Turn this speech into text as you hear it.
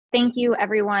Thank you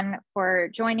everyone for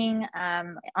joining.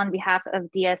 On behalf of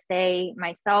DSA,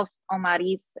 myself,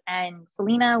 Omaris, and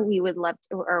Selena,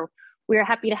 we're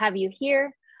happy to have you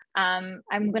here. I'm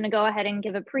going to go ahead and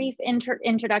give a brief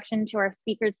introduction to our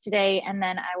speakers today, and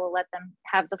then I will let them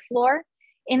have the floor.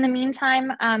 In the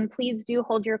meantime, please do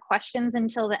hold your questions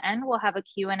until the end. We'll have a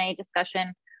Q&A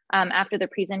discussion after the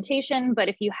presentation, but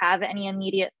if you have any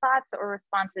immediate thoughts or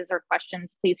responses or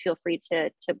questions, please feel free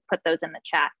to put those in the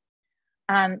chat.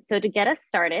 So to get us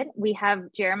started, we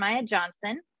have Jeremiah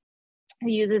Johnson, who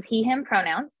uses he, him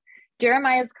pronouns.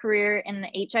 Jeremiah's career in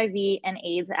the HIV and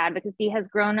AIDS advocacy has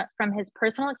grown from his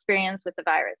personal experience with the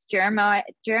virus.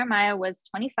 Jeremiah was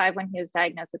 25 when he was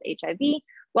diagnosed with HIV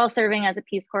while serving as a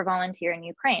Peace Corps volunteer in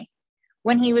Ukraine.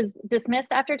 When he was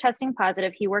dismissed after testing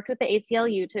positive, he worked with the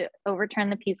ACLU to overturn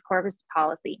the Peace Corps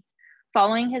policy.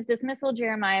 Following his dismissal,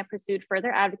 Jeremiah pursued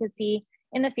further advocacy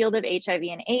in the field of HIV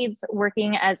and AIDS,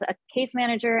 working as a case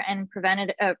manager and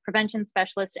prevention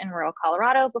specialist in rural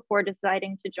Colorado before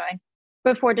deciding to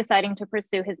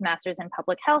pursue his master's in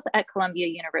public health at Columbia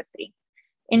University.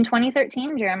 In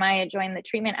 2013, Jeremiah joined the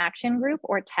Treatment Action Group,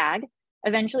 or TAG,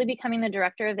 eventually becoming the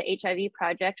director of the HIV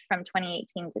project from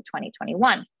 2018 to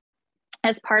 2021.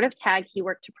 As part of TAG, he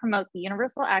worked to promote the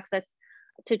universal access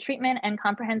to treatment and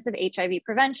comprehensive HIV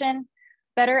prevention,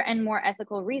 better and more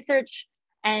ethical research,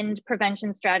 and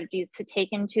prevention strategies to take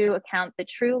into account the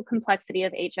true complexity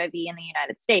of HIV in the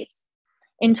United States.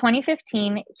 In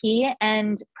 2015, he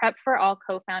and PrEP for All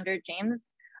co-founder James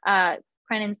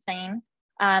Krenenstein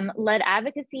led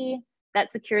advocacy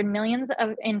that secured millions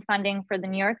in funding for the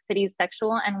New York City's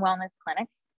sexual and wellness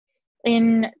clinics.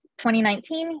 In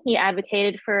 2019, he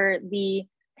advocated for the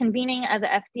convening of the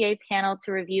FDA panel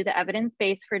to review the evidence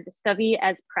base for Discovery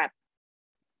as PrEP,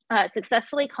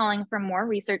 successfully calling for more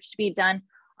research to be done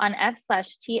on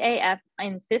F/TAF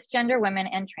in cisgender women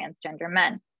and transgender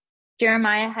men.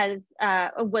 Jeremiah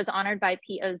was honored by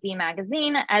POZ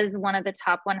magazine as one of the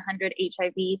top 100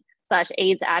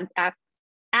 HIV/AIDS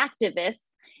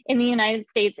activists in the United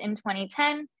States in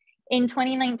 2010. In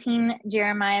 2019,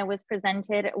 Jeremiah was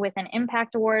presented with an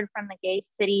Impact Award from the Gay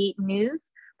City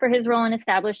News for his role in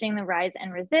establishing the Rise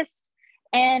and Resist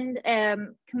and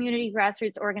community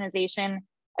grassroots organization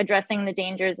addressing the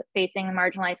dangers facing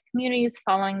marginalized communities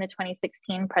following the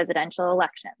 2016 presidential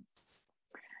elections.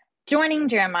 Joining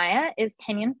Jeremiah is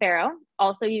Kenyon Farrow,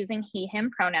 also using he, him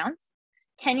pronouns.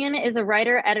 Kenyon is a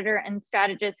writer, editor, and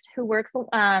strategist whose work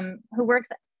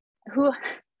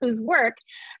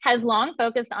has long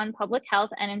focused on public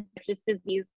health and infectious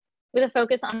disease with a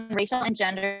focus on racial and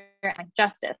gender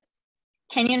justice.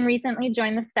 Kenyon recently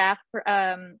joined the staff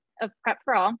of PrEP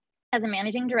for All as a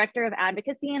managing director of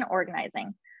advocacy and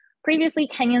organizing. Previously,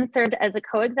 Kenyon served as a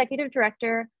co-executive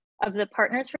director of the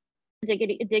Partners for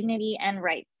Dignity and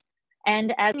Rights,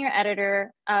 and as senior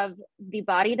editor of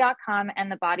thebody.com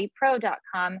and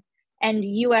thebodypro.com, and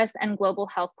US and Global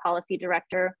Health Policy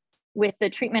Director with the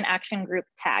Treatment Action Group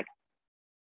TAG.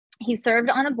 He served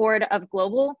on the board of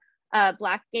Global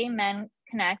Black Gay Men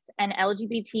Connect and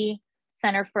LGBT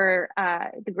Center for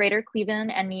the Greater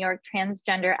Cleveland and New York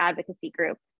Transgender Advocacy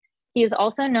Group. He is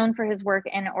also known for his work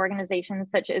in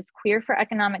organizations such as Queer for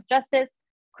Economic Justice,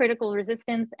 Critical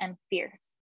Resistance, and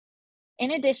Fierce.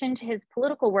 In addition to his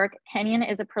political work, Kenyon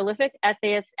is a prolific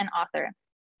essayist and author.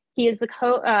 He is the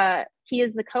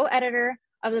co-editor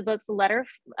of the books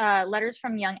Letters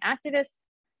from Young Activists,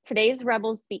 Today's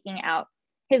Rebels Speaking Out.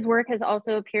 His work has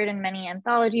also appeared in many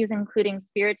anthologies, including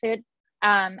Spirited,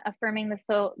 Affirming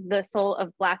the Soul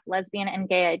of Black, Lesbian, and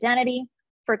Gay Identity,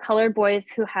 for colored boys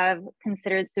who have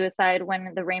considered suicide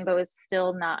when the rainbow is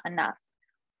still not enough.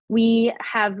 We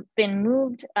have been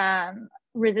moved,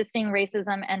 resisting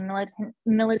racism and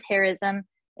militarism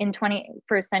in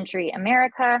 21st century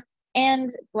America,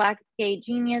 and Black Gay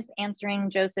Genius,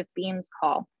 answering Joseph Beam's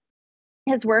call.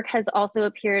 His work has also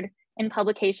appeared in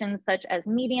publications such as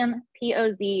Medium,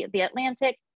 POZ, The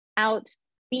Atlantic, Out,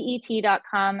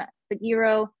 BET.com, The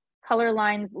Giro, Color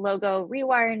Lines, Logo,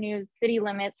 Rewire News, City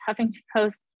Limits, Huffington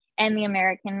Post, and The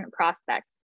American Prospect.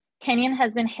 Kenyon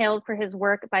has been hailed for his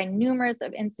work by numerous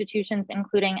of institutions,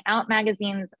 including Out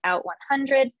Magazine's Out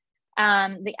 100,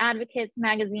 The Advocates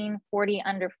Magazine 40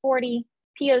 Under 40,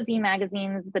 POZ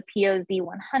Magazine's The POZ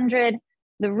 100,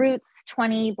 The Roots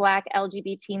 20 Black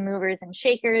LGBT Movers and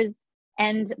Shakers,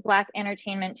 and Black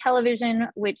Entertainment Television,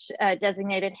 which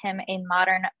designated him a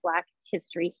modern Black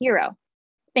history hero.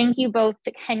 Thank you both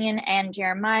to Kenyon and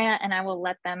Jeremiah, and I will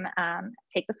let them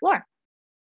take the floor.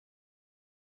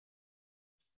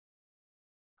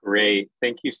 Great,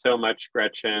 thank you so much,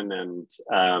 Gretchen, and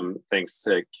thanks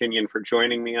to Kenyon for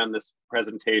joining me on this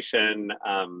presentation.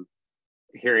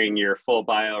 hearing your full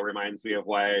bio reminds me of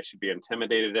why I should be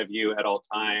intimidated of you at all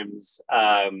times.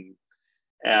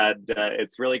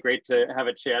 It's really great to have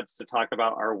a chance to talk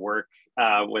about our work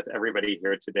with everybody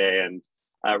here today, and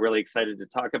really excited to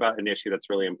talk about an issue that's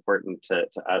really important to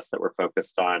us that we're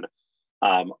focused on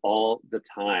all the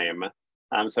time.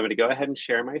 So I'm going to go ahead and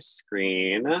share my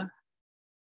screen, and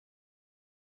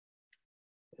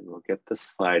we'll get the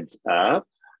slides up.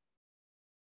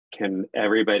 Can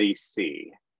everybody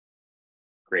see?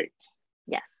 Great.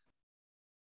 Yes.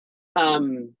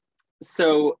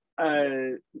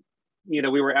 You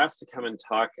know, we were asked to come and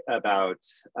talk about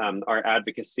our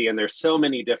advocacy, and there's so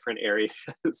many different areas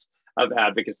of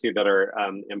advocacy that are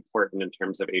important in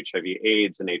terms of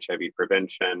HIV/AIDS and HIV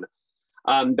prevention.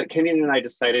 But Kenyon and I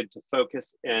decided to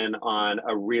focus in on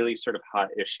a really sort of hot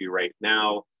issue right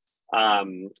now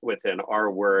within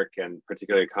our work, and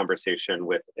particularly a conversation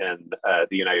within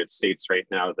the United States right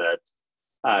now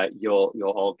that you'll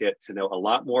all get to know a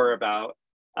lot more about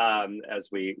as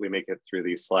we make it through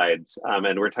these slides.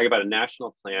 And we're talking about a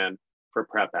national plan for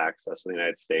PrEP access in the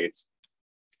United States.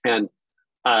 And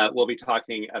we'll be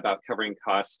talking about covering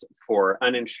costs for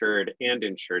uninsured and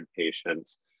insured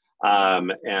patients,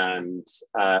 and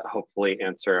hopefully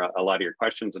answer a lot of your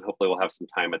questions, and hopefully we'll have some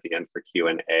time at the end for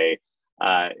Q&A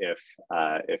if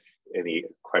any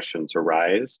questions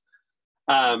arise.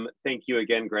 Thank you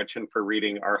again, Gretchen, for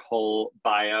reading our whole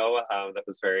bio. That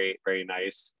was very, very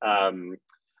nice.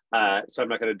 So I'm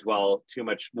not going to dwell too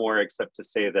much more, except to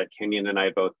say that Kenyon and I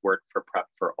both work for PrEP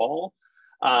for All.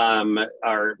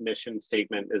 Our mission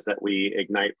statement is that we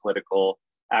ignite political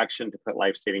action to put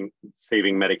life-saving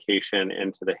medication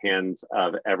into the hands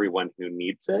of everyone who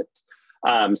needs it.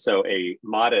 So a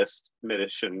modest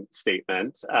mission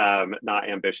statement, not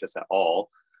ambitious at all.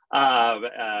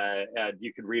 And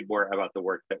you can read more about the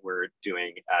work that we're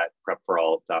doing at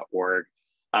prepforall.org.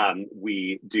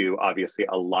 We do obviously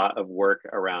a lot of work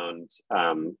around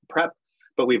PrEP,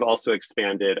 but we've also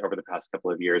expanded over the past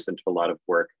couple of years into a lot of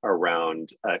work around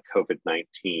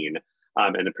COVID-19,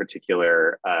 and in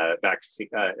particular,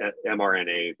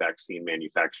 mRNA vaccine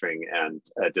manufacturing and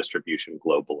distribution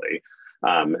globally.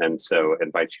 And so I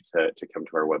invite you to come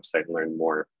to our website and learn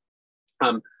more.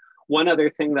 One other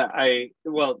thing that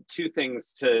two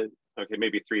things okay,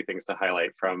 maybe three things to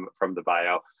highlight from the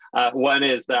bio. One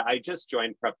is that I just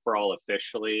joined PrEP for All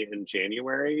officially in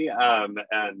January,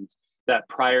 and that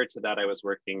prior to that I was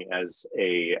working as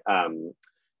a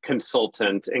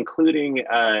consultant, including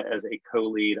as a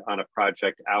co-lead on a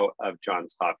project out of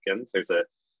Johns Hopkins. There's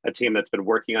a team that's been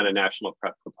working on a national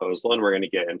PrEP proposal, and we're going to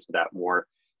get into that more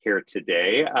here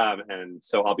today. And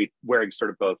so I'll be wearing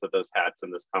sort of both of those hats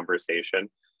in this conversation,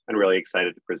 and really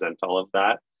excited to present all of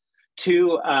that.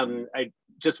 Two, I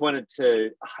just wanted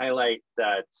to highlight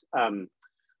that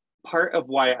part of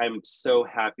why I'm so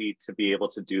happy to be able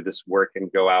to do this work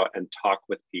and go out and talk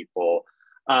with people,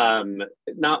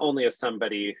 not only as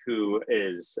somebody who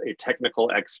is a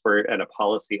technical expert and a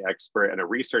policy expert and a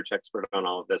research expert on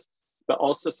all of this, but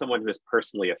also someone who is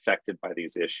personally affected by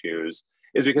these issues,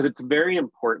 is because it's very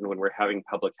important when we're having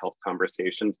public health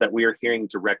conversations that we are hearing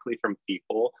directly from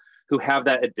people who have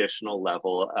that additional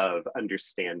level of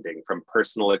understanding from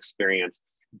personal experience,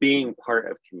 being part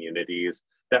of communities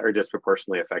that are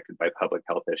disproportionately affected by public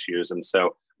health issues. And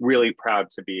so really proud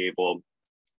to be able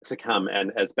to come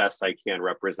and, as best I can,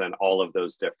 represent all of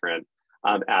those different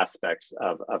aspects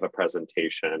of a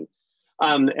presentation.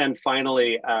 And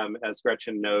finally, as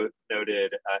Gretchen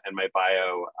noted in my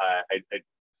bio, I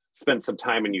spent some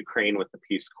time in Ukraine with the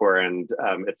Peace Corps, and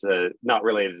it's not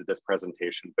related to this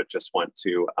presentation, but just want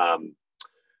to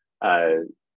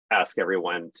ask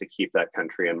everyone to keep that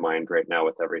country in mind right now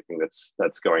with everything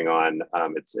that's going on.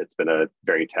 It's been a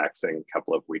very taxing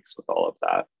couple of weeks with all of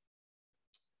that.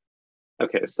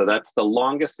 Okay, so that's the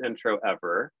longest intro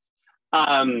ever.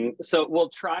 So we'll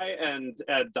try and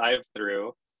dive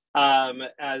through,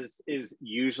 as is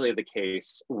usually the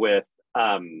case with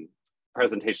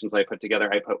presentations I put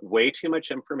together. I put way too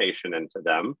much information into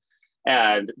them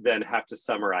and then have to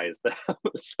summarize them.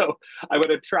 So I'm going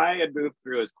to try and move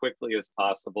through as quickly as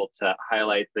possible to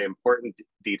highlight the important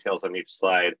details on each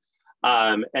slide,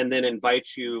 and then invite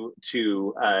you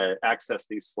to access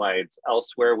these slides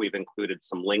elsewhere. We've included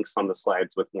some links on the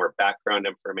slides with more background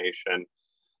information,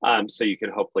 so you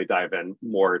can hopefully dive in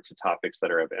more to topics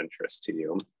that are of interest to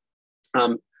you.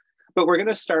 But we're going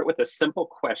to start with a simple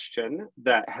question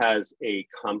that has a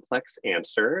complex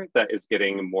answer that is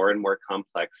getting more and more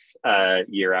complex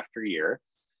year after year.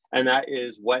 And that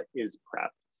is, what is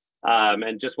PrEP?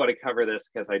 And just want to cover this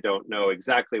because I don't know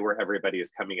exactly where everybody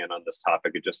is coming in on this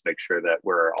topic, and just make sure that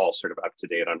we're all sort of up to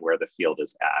date on where the field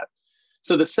is at.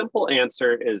 So the simple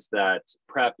answer is that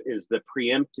PrEP is the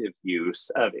preemptive use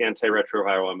of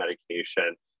antiretroviral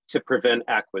medication to prevent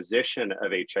acquisition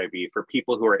of HIV for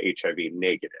people who are HIV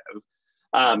negative.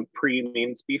 Pre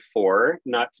means before,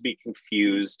 not to be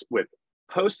confused with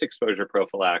post-exposure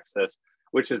prophylaxis,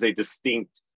 which is a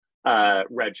distinct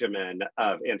regimen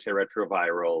of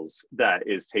antiretrovirals that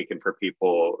is taken for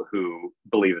people who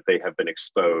believe that they have been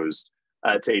exposed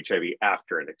to HIV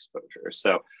after an exposure.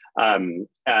 So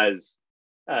as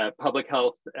public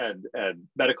health and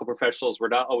medical professionals, we're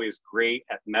not always great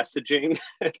at messaging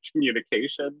and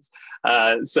communications.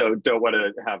 So don't want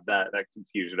to have that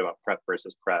confusion about PrEP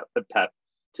versus PrEP. But PEP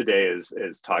today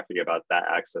is talking about that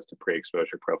access to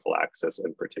pre-exposure prophylaxis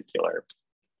in particular.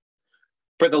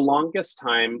 For the longest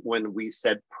time when we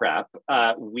said PrEP,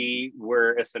 we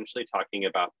were essentially talking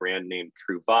about brand name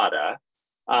Truvada,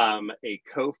 a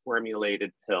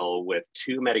co-formulated pill with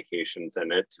two medications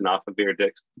in it, tenofovir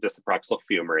disoproxil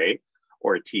fumarate,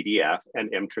 or TDF,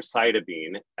 and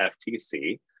emtricitabine,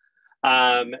 FTC.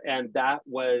 And that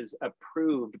was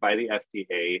approved by the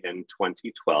FDA in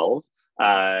 2012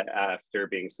 after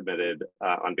being submitted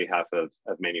on behalf of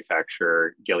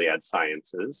manufacturer Gilead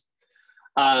Sciences.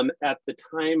 At the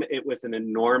time, it was an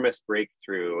enormous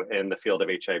breakthrough in the field of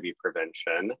HIV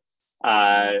prevention,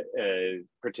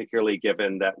 particularly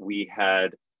given that we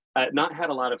had not had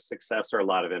a lot of success or a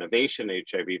lot of innovation in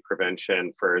HIV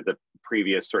prevention for the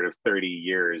previous sort of 30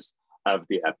 years of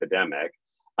the epidemic.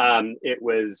 It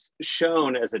was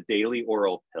shown as a daily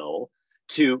oral pill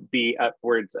to be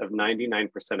upwards of 99%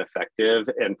 effective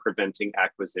in preventing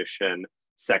acquisition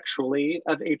sexually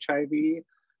of HIV,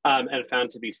 and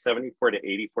found to be 74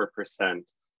 to 84%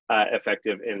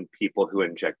 effective in people who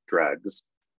inject drugs.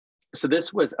 So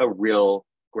this was a real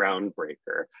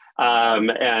groundbreaker,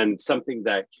 and something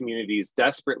that communities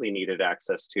desperately needed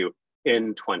access to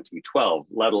in 2012,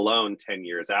 let alone 10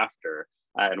 years after.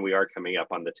 And we are coming up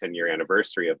on the 10-year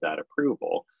anniversary of that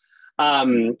approval.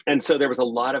 And so there was a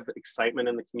lot of excitement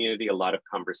in the community, a lot of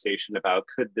conversation about,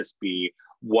 could this be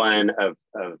one of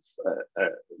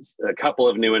a couple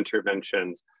of new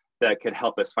interventions that could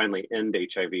help us finally end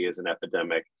HIV as an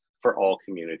epidemic for all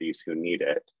communities who need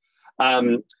it.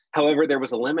 However, there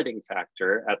was a limiting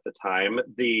factor at the time.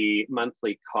 The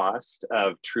monthly cost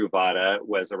of Truvada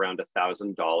was around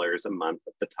 $1,000 a month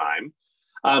at the time,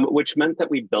 which meant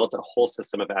that we built a whole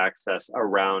system of access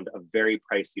around a very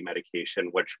pricey medication,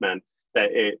 which meant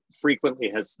that it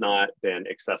frequently has not been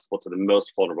accessible to the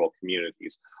most vulnerable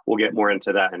communities. We'll get more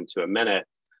into that into a minute.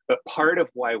 But part of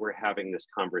why we're having this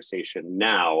conversation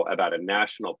now about a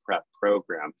national PrEP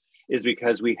program is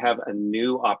because we have a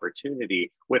new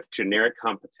opportunity with generic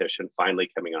competition finally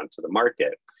coming onto the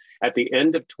market. At the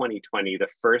end of 2020, the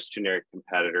first generic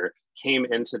competitor came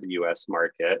into the US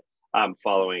market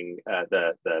following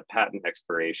the patent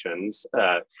expirations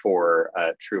for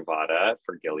Truvada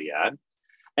for Gilead.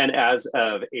 And as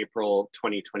of April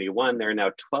 2021, there are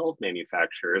now 12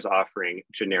 manufacturers offering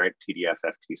generic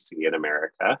TDF-FTC in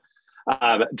America,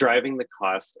 driving the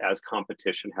cost, as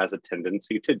competition has a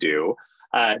tendency to do,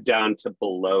 down to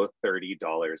below $30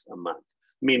 a month,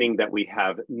 meaning that we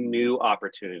have new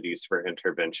opportunities for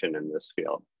intervention in this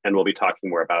field. And we'll be talking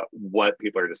more about what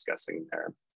people are discussing there.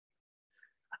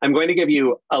 I'm going to give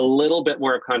you a little bit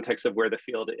more context of where the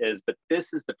field is, but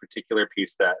this is the particular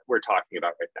piece that we're talking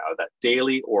about right now, that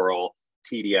daily oral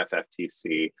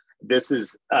TDF-FTC. This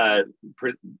is the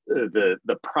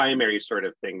primary sort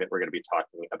of thing that we're going to be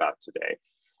talking about today.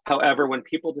 However, when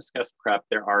people discuss PrEP,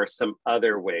 there are some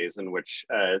other ways in which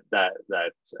that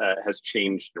has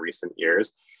changed in recent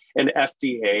years. And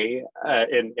FDA,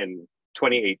 in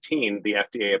 2018, the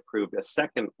FDA approved a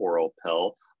second oral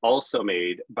pill, also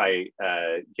made by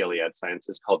Gilead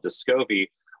Sciences, called Descovy,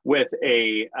 with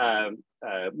a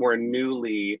more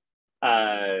newly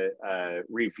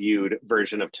reviewed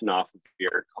version of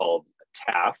tenofovir called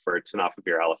TAF, or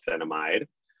tenofovir alafenamide.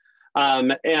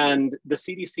 And the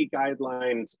CDC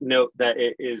guidelines note that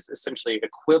it is essentially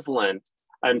equivalent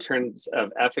in terms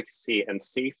of efficacy and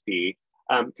safety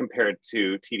compared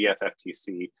to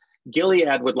TDF-FTC.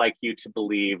 Gilead would like you to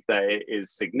believe that it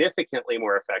is significantly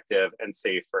more effective and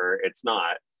safer. It's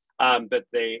not, but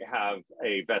they have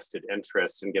a vested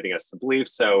interest in getting us to believe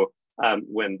so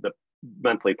when the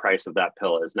monthly price of that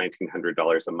pill is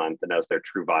 $1,900 a month, and as their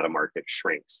Truvada market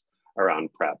shrinks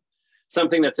around PrEP.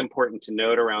 Something that's important to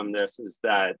note around this is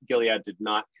that Gilead did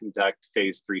not conduct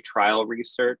phase 3 trial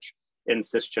research in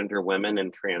cisgender women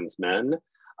and trans men.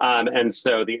 And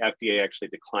so the FDA actually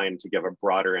declined to give a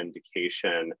broader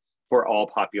indication for all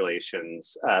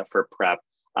populations for PrEP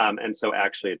And so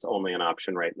actually it's only an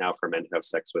option right now for men who have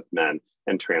sex with men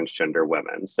and transgender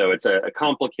women. So it's a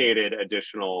complicated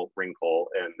additional wrinkle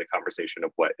in the conversation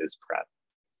of what is PrEP.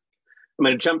 I'm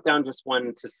going to jump down just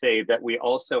one to say that we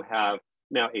also have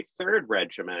now a third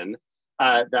regimen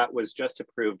that was just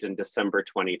approved in December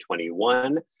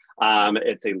 2021.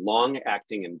 It's a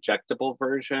long-acting injectable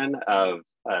version of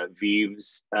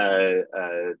ViiV's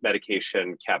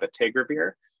medication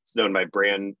cabotegravir. It's known by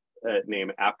brand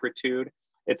name Apretude.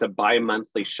 It's a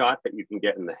bi-monthly shot that you can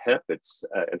get in the hip. It's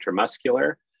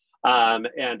intramuscular.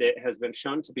 And it has been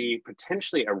shown to be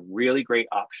potentially a really great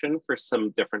option for some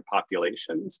different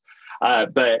populations.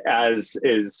 But as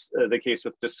is the case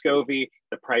with Descovy,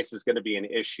 the price is going to be an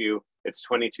issue. It's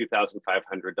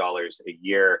 $22,500 a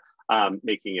year,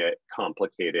 making it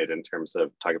complicated in terms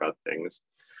of talking about things.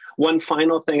 One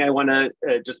final thing I want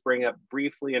to just bring up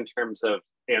briefly in terms of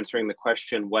answering the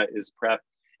question, what is PrEP,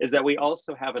 is that we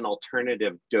also have an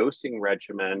alternative dosing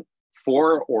regimen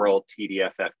for oral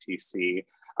TDF-FTC.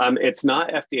 It's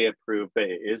not FDA approved, but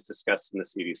it is discussed in the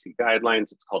CDC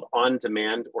guidelines. It's called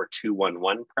on-demand or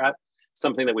 211 PrEP,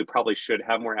 something that we probably should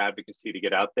have more advocacy to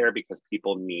get out there because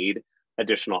people need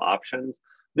additional options.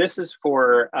 This is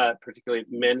for particularly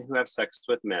men who have sex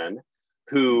with men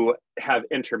who have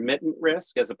intermittent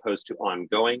risk as opposed to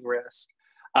ongoing risk.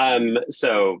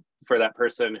 So for that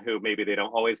person who maybe they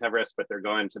don't always have risk, but they're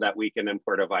going to that weekend in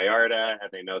Puerto Vallarta and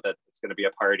they know that it's going to be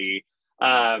a party,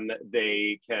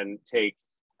 they can take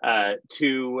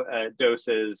 2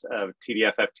 doses of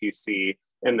TDF-FTC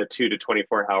in the 2 to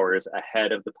 24 hours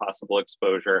ahead of the possible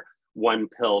exposure, 1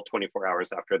 pill 24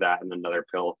 hours after that, and another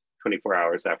pill 24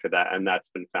 hours after that. And that's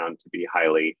been found to be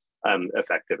highly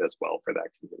effective as well for that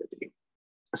community.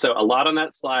 So a lot on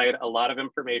that slide, a lot of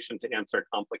information to answer a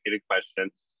complicated question.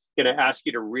 Going to ask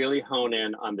you to really hone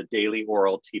in on the daily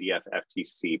oral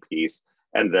TDF-FTC piece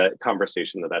and the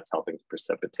conversation that that's helping to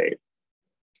precipitate.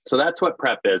 So that's what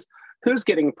PrEP is. Who's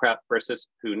getting PrEP versus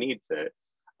who needs it?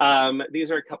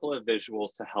 These are a couple of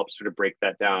visuals to help sort of break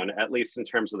that down, at least in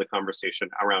terms of the conversation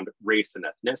around race and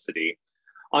ethnicity.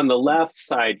 On the left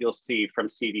side, you'll see from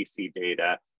CDC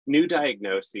data, new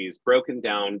diagnoses broken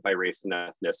down by race and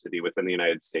ethnicity within the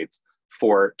United States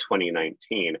for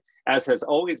 2019. As has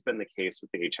always been the case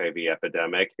with the HIV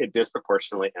epidemic, it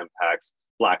disproportionately impacts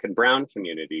Black and Brown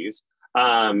communities,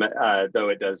 though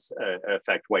it does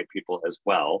affect white people as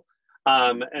well.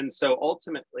 And so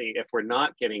ultimately, if we're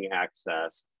not getting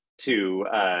access to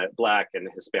Black and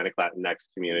Hispanic Latinx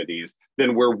communities,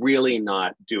 then we're really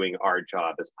not doing our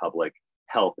job as public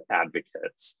health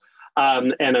advocates.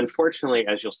 And unfortunately,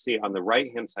 as you'll see on the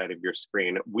right-hand side of your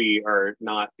screen, we are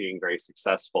not being very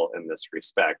successful in this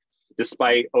respect.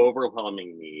 Despite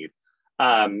overwhelming need,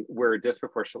 we're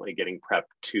disproportionately getting PrEP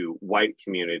to white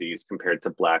communities compared to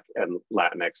Black and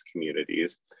Latinx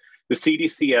communities. The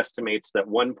CDC estimates that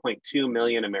 1.2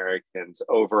 million Americans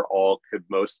overall could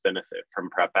most benefit from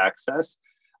PrEP access.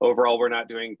 Overall, we're not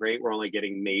doing great. We're only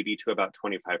getting maybe to about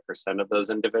 25% of those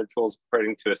individuals,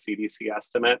 according to a CDC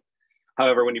estimate.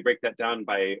 However, when you break that down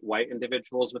by white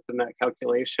individuals within that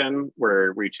calculation,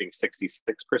 we're reaching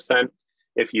 66%.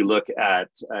 If you look at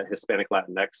Hispanic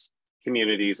Latinx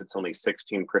communities, it's only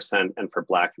 16%. And for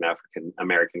Black and African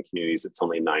American communities, it's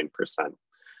only 9%.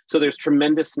 So there's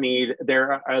tremendous need.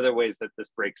 There are other ways that this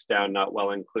breaks down not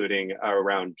well, including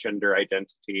around gender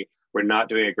identity. We're not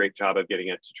doing a great job of getting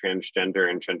it to transgender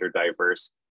and gender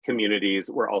diverse communities.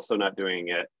 We're also not doing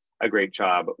a great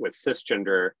job with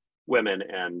cisgender women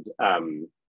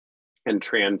and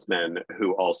trans men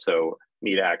who also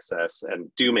need access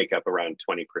and do make up around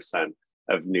 20%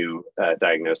 of new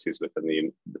diagnoses within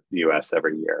the US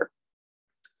every year.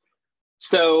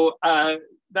 So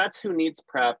that's who needs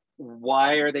PrEP.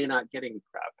 Why are they not getting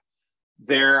PrEP?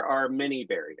 There are many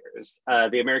barriers.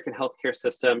 The American healthcare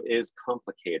system is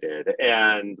complicated.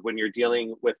 And when you're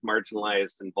dealing with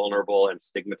marginalized and vulnerable and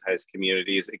stigmatized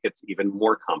communities, it gets even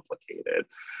more complicated.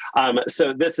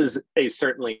 So this is a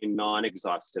certainly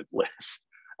non-exhaustive list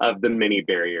of the many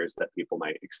barriers that people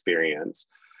might experience.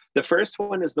 The first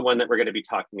one is the one that we're going to be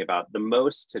talking about the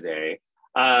most today.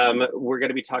 We're going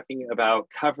to be talking about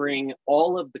covering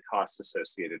all of the costs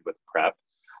associated with PrEP.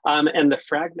 And the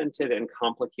fragmented and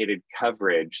complicated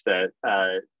coverage that,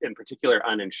 in particular,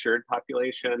 uninsured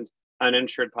populations,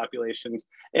 uninsured populations,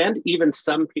 and even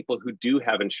some people who do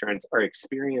have insurance are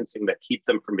experiencing that keep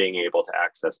them from being able to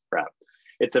access PrEP.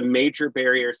 It's a major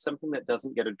barrier, something that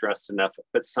doesn't get addressed enough,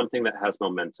 but something that has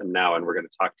momentum now. And we're going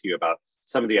to talk to you about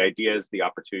some of the ideas, the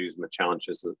opportunities, and the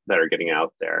challenges that are getting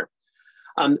out there.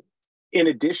 In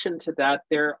addition to that,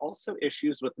 there are also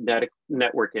issues with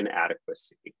network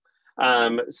inadequacy.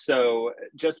 So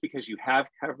just because you have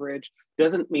coverage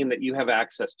doesn't mean that you have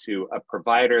access to a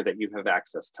provider, that you have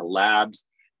access to labs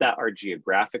that are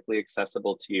geographically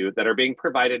accessible to you, that are being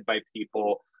provided by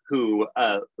people who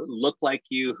look like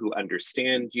you, who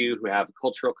understand you, who have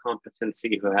cultural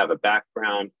competency, who have a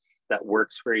background that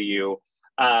works for you.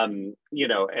 You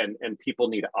know, and people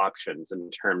need options in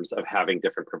terms of having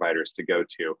different providers to go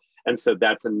to. And so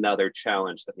that's another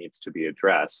challenge that needs to be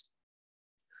addressed.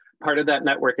 Part of that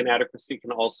network inadequacy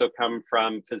can also come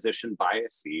from physician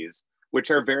biases, which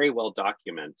are very well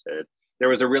documented. There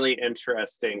was a really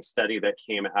interesting study that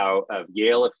came out of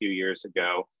Yale a few years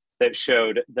ago that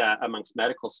showed that amongst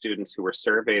medical students who were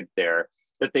surveyed there,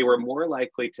 that they were more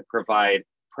likely to provide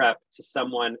PrEP to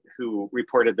someone who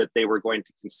reported that they were going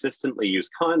to consistently use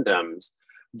condoms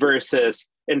versus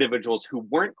individuals who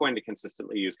weren't going to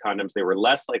consistently use condoms. They were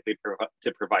less likely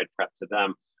to provide PrEP to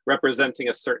them, representing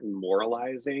a certain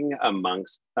moralizing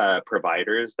amongst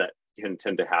providers that can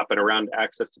tend to happen around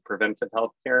access to preventive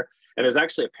healthcare. And is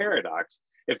actually a paradox.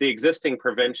 If the existing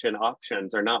prevention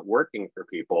options are not working for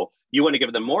people, you want to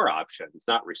give them more options,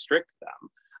 not restrict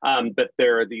them. But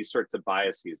there are these sorts of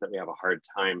biases that we have a hard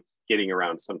time getting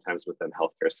around sometimes within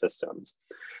healthcare systems.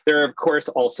 There are, of course,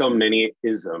 also many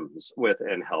isms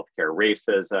within healthcare: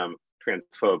 racism,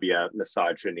 transphobia,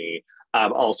 misogyny,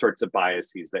 all sorts of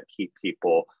biases that keep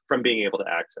people from being able to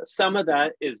access. Some of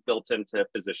that is built into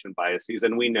physician biases,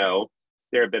 and we know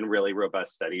there have been really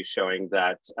robust studies showing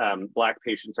that Black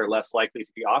patients are less likely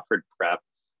to be offered PrEP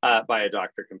by a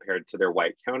doctor compared to their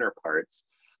white counterparts.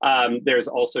 There's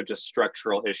also just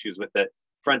structural issues with it.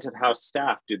 Front of house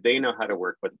staff, do they know how to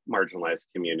work with marginalized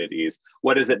communities?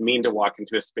 What does it mean to walk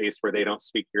into a space where they don't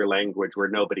speak your language, where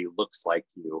nobody looks like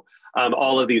you?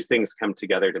 All of these things come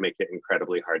together to make it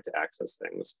incredibly hard to access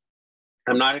things.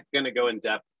 I'm not going to go in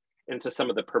depth into some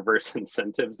of the perverse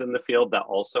incentives in the field that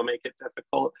also make it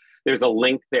difficult. There's a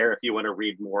link there if you want to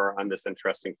read more on this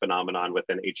interesting phenomenon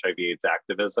within HIV/AIDS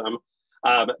activism.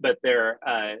 But there,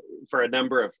 for a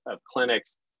number of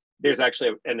clinics, there's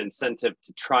actually an incentive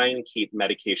to try and keep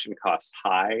medication costs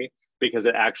high, because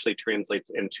it actually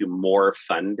translates into more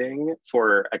funding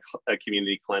for a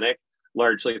community clinic,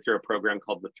 largely through a program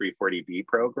called the 340B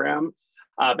program.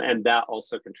 And that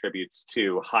also contributes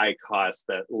to high costs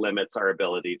that limits our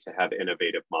ability to have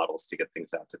innovative models to get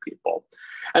things out to people.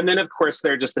 And then, of course,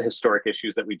 there are just the historic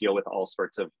issues that we deal with all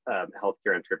sorts of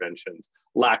healthcare interventions: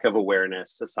 lack of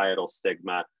awareness, societal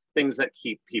stigma, things that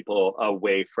keep people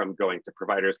away from going to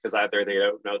providers because either they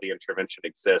don't know the intervention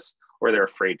exists or they're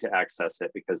afraid to access it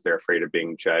because they're afraid of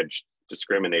being judged,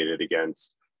 discriminated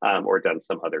against, or done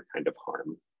some other kind of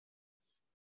harm.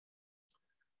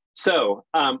 So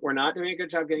we're not doing a good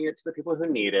job getting it to the people who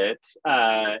need it.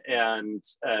 And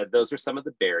those are some of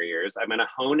the barriers. I'm going to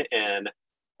hone in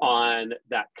on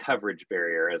that coverage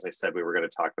barrier, as I said we were going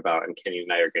to talk about, and Kenyon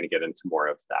and I are going to get into more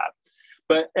of that.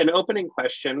 But an opening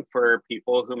question for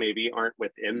people who maybe aren't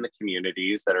within the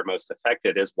communities that are most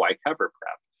affected is, why cover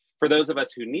PrEP? For those of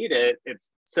us who need it,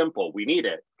 it's simple. We need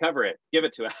it, cover it, give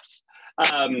it to us.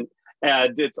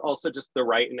 And it's also just the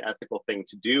right and ethical thing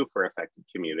to do for affected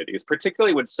communities,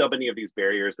 particularly when so many of these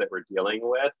barriers that we're dealing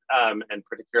with, and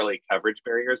particularly coverage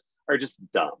barriers, are just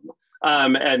dumb.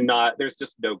 And there's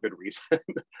just no good reason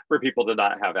for people to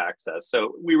not have access.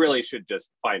 So we really should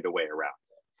just find a way around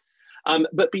it.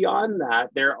 But beyond that,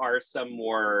 there are some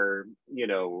more,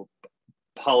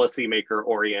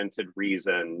 policymaker-oriented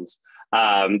reasons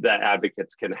that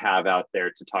advocates can have out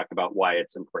there to talk about why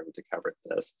it's important to cover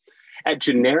this. At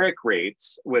generic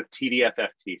rates with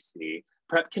TDF-FTC,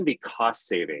 PrEP can be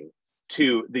cost-saving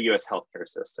to the US healthcare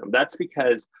system. That's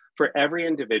because for every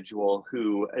individual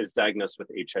who is diagnosed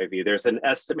with HIV, there's an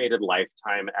estimated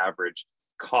lifetime average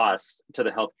cost to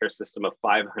the healthcare system of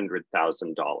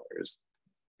 $500,000.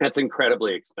 That's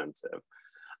incredibly expensive.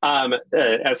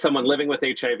 As someone living with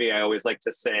HIV, I always like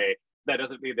to say, that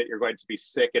doesn't mean that you're going to be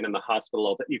sick and in the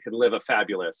hospital, that you can live a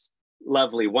fabulous,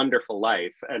 lovely, wonderful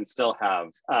life and still have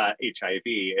HIV.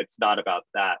 It's not about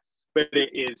that. But it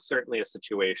is certainly a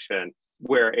situation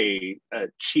where a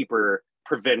cheaper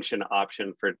prevention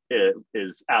option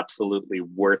is absolutely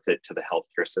worth it to the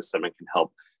healthcare system and can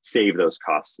help save those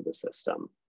costs to the system.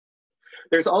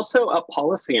 There's also a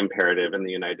policy imperative in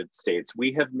the United States.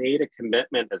 We have made a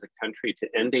commitment as a country to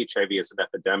end HIV as an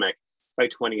epidemic by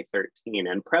 2013,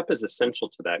 and PrEP is essential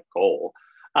to that goal.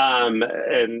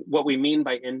 And what we mean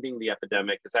by ending the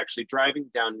epidemic is actually driving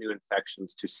down new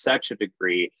infections to such a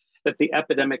degree that the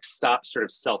epidemic stops sort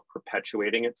of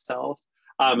self-perpetuating itself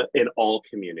in all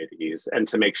communities, and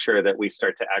to make sure that we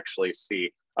start to actually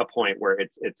see a point where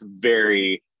it's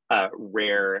very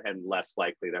rare and less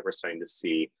likely that we're starting to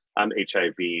see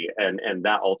HIV, and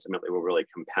that ultimately will really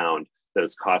compound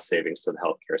those cost savings to the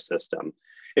healthcare system.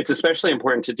 It's especially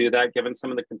important to do that given some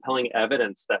of the compelling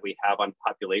evidence that we have on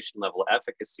population level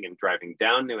efficacy in driving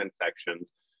down new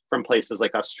infections from places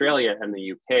like Australia and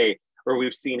the UK, where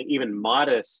we've seen even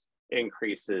modest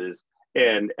increases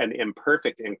and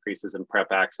imperfect increases in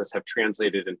PrEP access have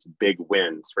translated into big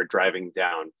wins for driving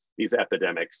down these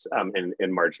epidemics in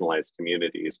marginalized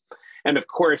communities. And of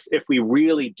course, if we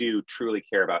really do truly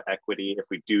care about equity, if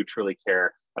we do truly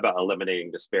care about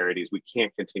eliminating disparities, we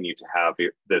can't continue to have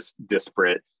this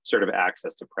disparate sort of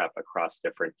access to PrEP across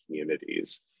different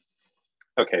communities.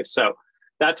 Okay, so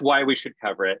that's why we should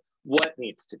cover it. What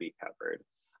needs to be covered?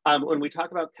 When we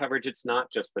talk about coverage, it's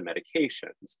not just the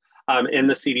medications. In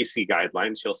the CDC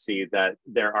guidelines, you'll see that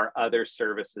there are other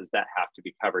services that have to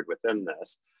be covered within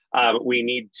this. We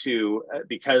need to,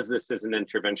 because this is an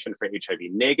intervention for HIV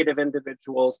negative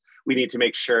individuals, we need to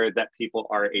make sure that people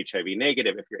are HIV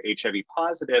negative. If you're HIV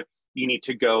positive, you need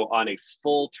to go on a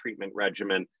full treatment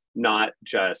regimen, not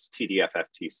just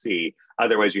TDF-FTC.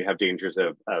 Otherwise, you have dangers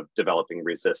of developing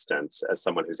resistance as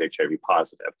someone who's HIV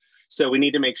positive. So we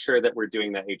need to make sure that we're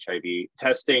doing that HIV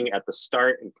testing at the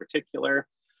start in particular.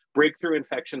 Breakthrough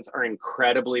infections are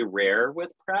incredibly rare with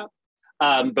PrEP,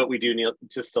 but we do need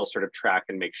to still sort of track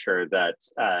and make sure that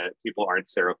people aren't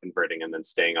seroconverting and then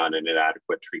staying on an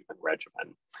inadequate treatment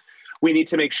regimen. We need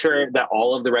to make sure that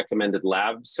all of the recommended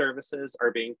lab services are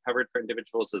being covered for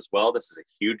individuals as well. This is a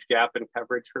huge gap in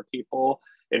coverage for people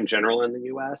in general in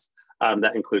the US.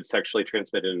 That includes sexually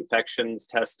transmitted infections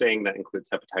testing, that includes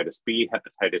hepatitis B,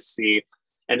 hepatitis C,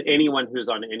 and anyone who's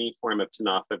on any form of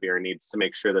tenofovir needs to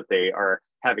make sure that they are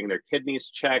having their kidneys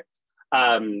checked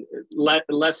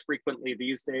less frequently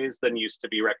these days than used to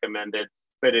be recommended,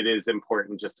 but it is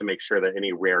important just to make sure that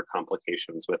any rare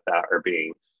complications with that are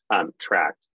being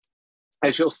tracked.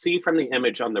 As you'll see from the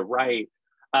image on the right,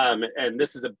 and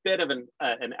this is a bit of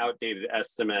an outdated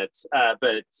estimate,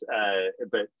 but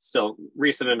still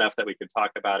recent enough that we could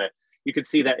talk about it. You could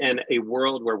see that in a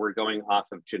world where we're going off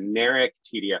of generic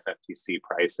TDF-FTC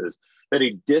prices, that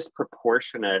a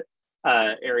disproportionate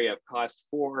area of cost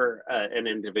for an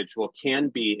individual can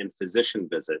be in physician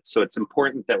visits. So it's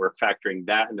important that we're factoring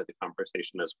that into the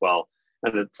conversation as well.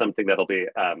 And that's something that'll be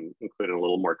included in a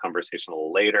little more conversation a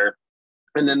little later.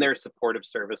 And then there's supportive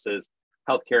services.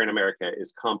 Healthcare in America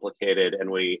is complicated, and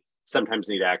we sometimes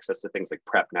need access to things like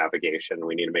PrEP navigation.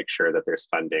 We need to make sure that there's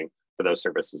funding for those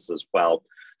services as well.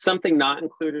 Something not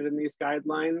included in these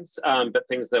guidelines, but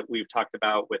things that we've talked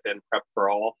about within PrEP for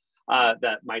All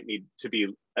that might need to be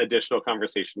additional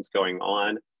conversations going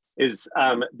on is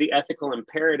the ethical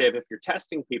imperative. If you're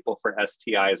testing people for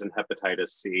STIs and hepatitis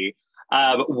C,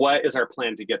 what is our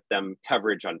plan to get them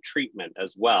coverage on treatment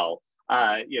as well?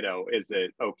 Is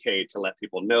it okay to let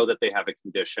people know that they have a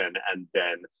condition and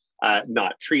then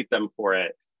not treat them for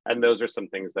it? And those are some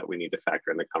things that we need to factor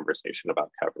in the conversation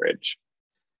about coverage.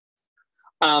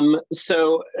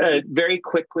 So very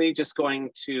quickly, just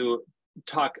going to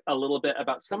talk a little bit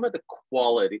about some of the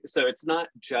quality. So it's not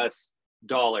just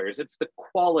dollars, it's the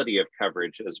quality of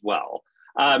coverage as well.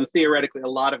 Theoretically, a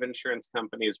lot of insurance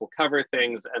companies will cover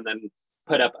things and then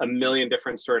put up a million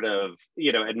different sort of,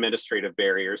 administrative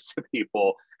barriers to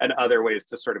people and other ways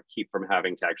to sort of keep from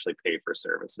having to actually pay for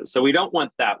services. So we don't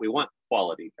want that. We want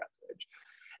quality coverage.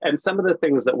 And some of the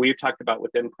things that we've talked about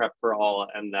within PrEP for All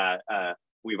and that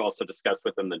we've also discussed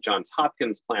within the Johns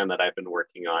Hopkins plan that I've been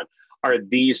working on are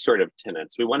these sort of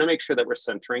tenets. We want to make sure that we're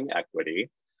centering equity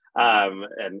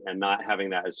and not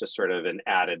having that as just sort of an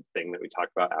added thing that we talk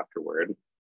about afterward.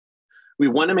 We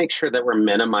want to make sure that we're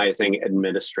minimizing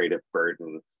administrative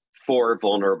burden for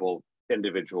vulnerable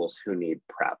individuals who need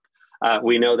PrEP.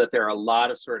 We know that there are a lot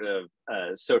of sort of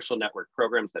social network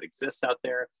programs that exist out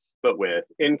there, but with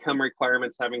income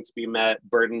requirements having to be met,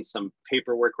 burdensome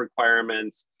paperwork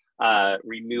requirements,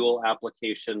 renewal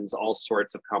applications, all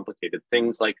sorts of complicated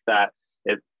things like that.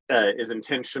 It is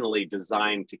intentionally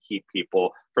designed to keep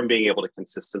people from being able to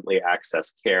consistently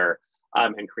access care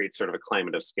and create sort of a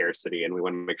climate of scarcity. And we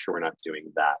want to make sure we're not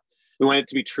doing that. We want it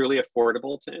to be truly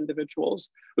affordable to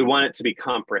individuals. We want it to be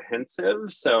comprehensive.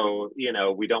 So,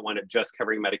 we don't want it just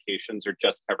covering medications or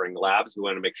just covering labs. We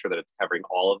want to make sure that it's covering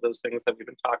all of those things that we've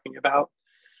been talking about.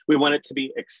 We want it to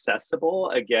be accessible.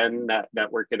 Again, that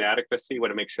network inadequacy, we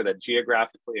want to make sure that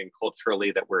geographically and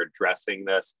culturally that we're addressing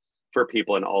this for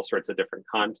people in all sorts of different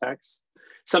contexts.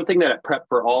 Something that at PrEP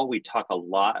for All we talk a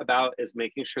lot about is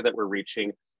making sure that we're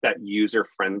reaching that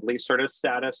user-friendly sort of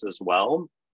status as well.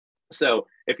 So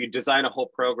if you design a whole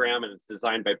program and it's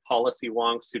designed by policy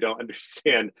wonks who don't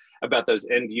understand about those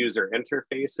end user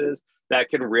interfaces, that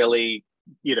can really,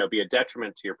 be a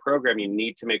detriment to your program. You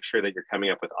need to make sure that you're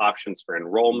coming up with options for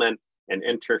enrollment and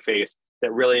interface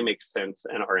that really make sense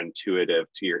and are intuitive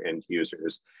to your end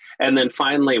users. And then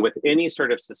finally, with any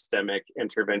sort of systemic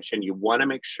intervention, you want to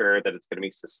make sure that it's going to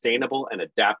be sustainable and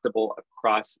adaptable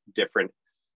across different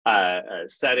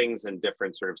settings and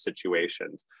different sort of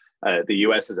situations. The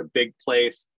US is a big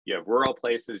place. You have rural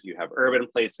places, you have urban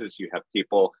places, you have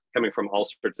people coming from all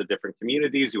sorts of different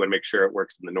communities. You want to make sure it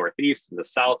works in the Northeast, in the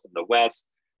South, in the West,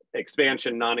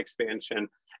 expansion, non-expansion.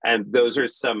 And those are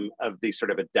some of the sort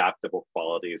of adaptable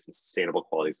qualities and sustainable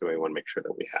qualities that we want to make sure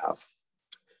that we have.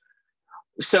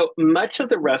 So much of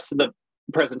the rest of the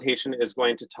presentation is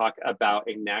going to talk about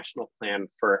a national plan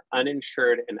for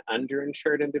uninsured and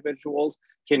underinsured individuals.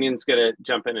 Kenyon's going to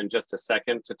jump in just a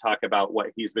second to talk about what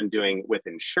he's been doing with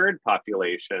insured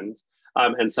populations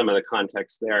and some of the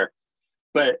context there.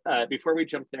 But before we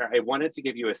jump there, I wanted to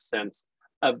give you a sense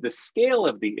of the scale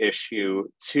of the issue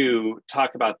to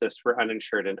talk about this for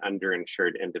uninsured and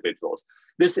underinsured individuals.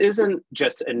 This isn't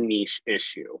just a niche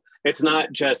issue. It's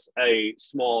not just a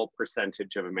small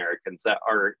percentage of Americans that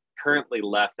are currently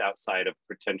left outside of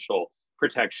potential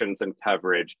protections and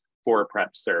coverage for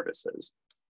PrEP services.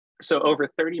 So over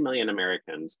 30 million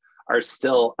Americans are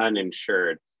still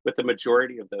uninsured, with the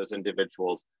majority of those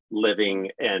individuals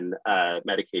living in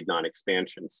Medicaid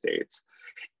non-expansion states.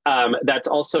 That's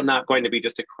also not going to be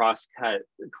just a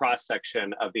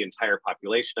cross-section of the entire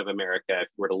population of America. If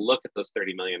we were to look at those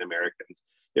 30 million Americans,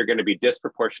 they're going to be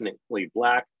disproportionately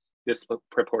Black,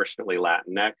 disproportionately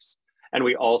Latinx. And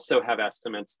we also have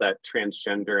estimates that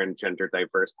transgender and gender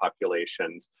diverse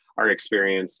populations are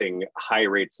experiencing high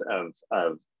rates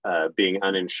of being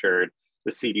uninsured.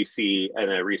 The CDC,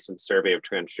 in a recent survey of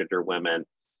transgender women,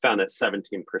 found that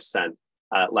 17%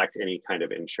 lacked any kind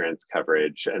of insurance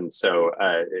coverage. And so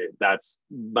that's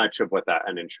much of what that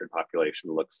uninsured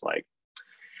population looks like.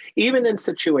 Even in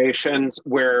situations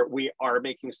where we are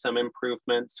making some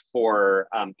improvements for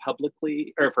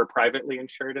publicly or for privately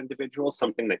insured individuals,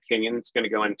 something that Kenyon's going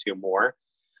to go into more,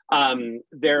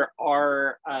 there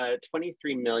are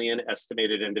 23 million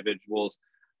estimated individuals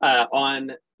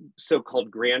on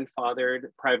so-called grandfathered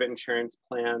private insurance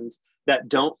plans that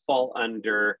don't fall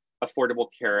under Affordable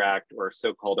Care Act or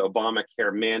so-called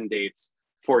Obamacare mandates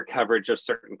for coverage of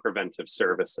certain preventive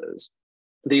services.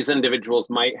 These individuals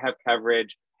might have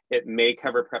coverage. It may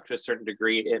cover PrEP to a certain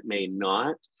degree, it may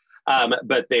not,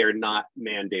 but they are not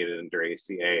mandated under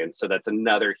ACA. And so that's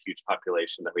another huge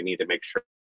population that we need to make sure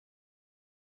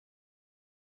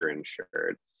are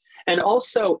insured. And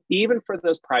also, even for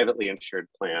those privately insured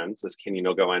plans, as Kenyon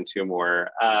will go into more,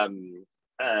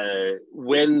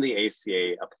 when the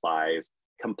ACA applies,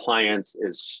 compliance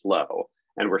is slow.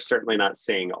 And we're certainly not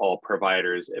seeing all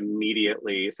providers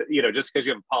immediately, just because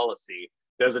you have a policy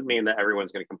doesn't mean that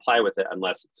everyone's going to comply with it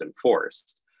unless it's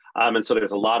enforced. And so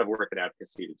there's a lot of work in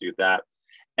advocacy to do that.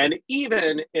 And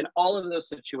even in all of those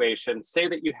situations, say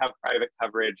that you have private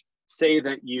coverage, say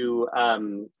that you,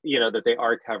 that they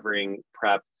are covering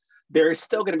PrEP, there is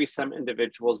still going to be some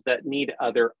individuals that need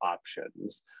other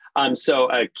options.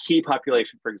 So a key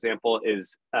population, for example,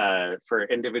 is for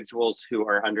individuals who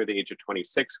are under the age of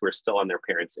 26, who are still on their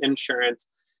parents' insurance.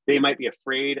 They might be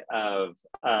afraid of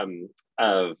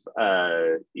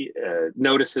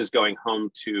notices going home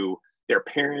to their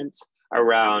parents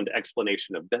around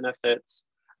explanation of benefits.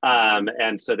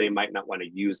 And so they might not want to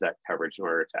use that coverage in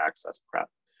order to access PrEP.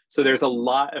 So there's a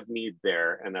lot of need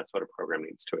there, and that's what a program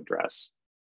needs to address.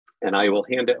 And I will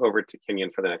hand it over to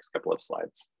Kenyon for the next couple of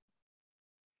slides.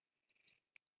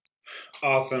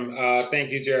 Awesome. Thank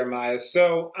you, Jeremiah.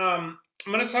 So I'm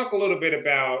going to talk a little bit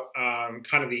about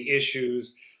kind of the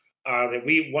issues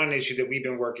one issue that we've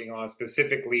been working on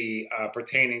specifically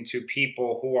pertaining to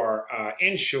people who are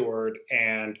insured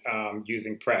and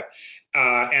using PrEP.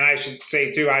 And I should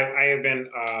say too, I have been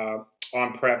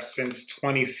on PrEP since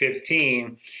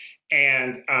 2015.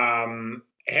 And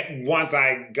once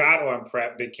I got on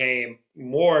PrEP, became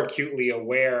more acutely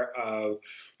aware of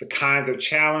the kinds of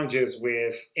challenges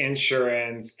with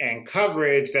insurance and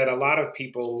coverage that a lot of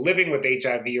people living with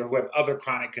HIV or who have other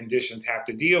chronic conditions have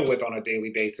to deal with on a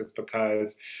daily basis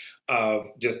because of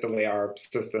just the way our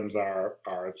systems are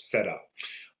set up.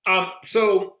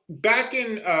 So back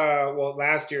in,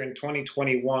 last year in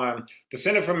 2021, the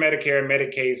Center for Medicare and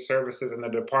Medicaid Services and the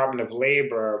Department of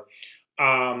Labor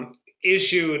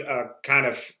issued a kind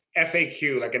of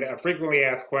FAQ, like a frequently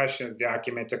asked questions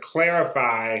document to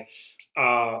clarify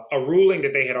a ruling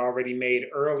that they had already made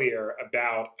earlier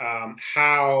about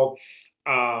how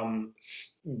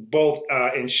both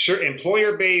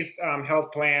employer-based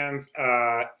health plans,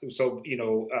 so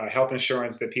health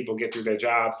insurance that people get through their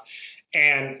jobs,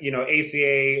 and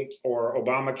ACA or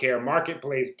Obamacare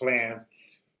marketplace plans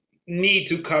need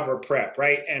to cover PrEP,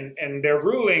 right? And their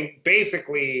ruling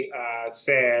basically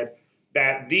said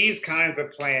that these kinds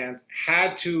of plans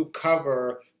had to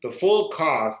cover the full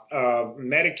cost of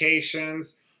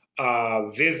medications,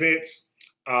 visits,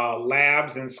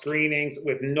 labs and screenings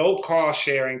with no cost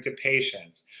sharing to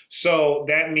patients. So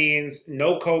that means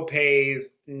no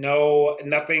co-pays,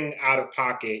 nothing out of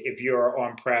pocket if you're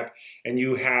on PrEP and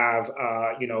you have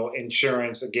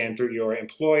insurance again through your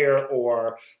employer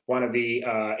or one of the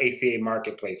ACA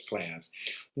marketplace plans.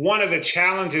 One of the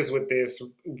challenges with this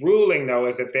ruling, though,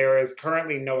 is that there is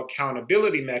currently no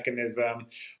accountability mechanism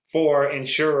for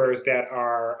insurers that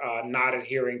are not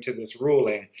adhering to this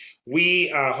ruling. We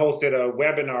hosted a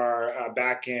webinar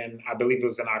back in, I believe it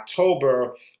was in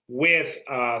October, with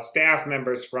staff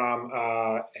members from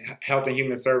Health and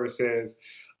Human Services,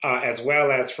 as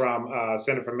well as from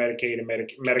Center for Medicaid and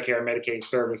Medicare and Medicaid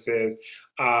Services,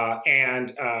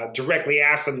 and directly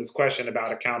asked them this question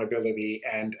about accountability,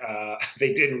 and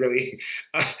they didn't really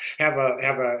have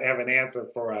an answer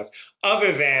for us,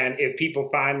 other than if people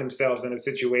find themselves in a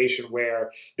situation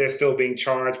where they're still being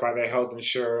charged by their health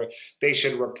insurer, they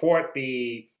should report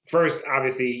the first,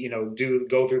 obviously,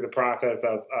 go through the process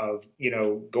of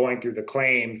going through the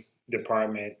claims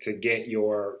department to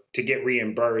get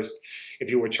reimbursed if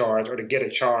you were charged, or to get a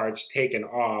charge taken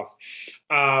off,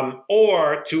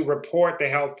 or to report the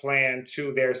health plan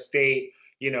to their state,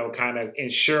 kind of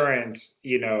insurance,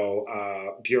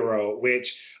 bureau,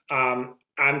 which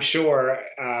I'm sure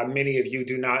many of you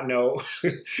do not know,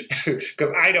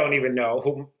 because I don't even know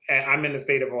who. I'm in the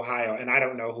state of Ohio, and I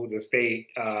don't know who the state,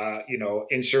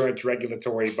 insurance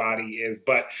regulatory body is.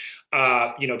 But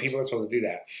people are supposed to do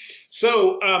that.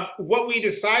 So what we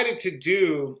decided to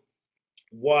do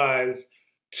was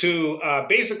to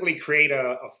basically create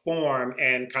a form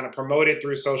and kind of promote it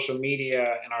through social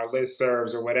media and our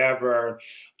listservs or whatever,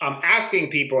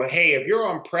 asking people, hey, if you're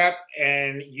on PrEP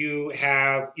and you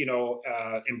have,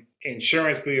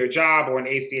 insurance through your job or an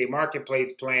ACA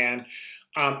marketplace plan,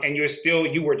 and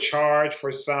you were charged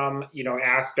for some,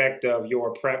 aspect of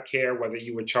your PrEP care, whether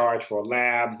you were charged for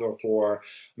labs or for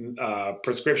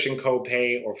prescription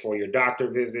copay or for your doctor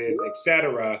visits, et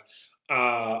cetera.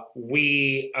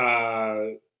 We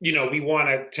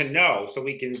wanted to know so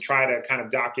we can try to kind of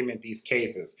document these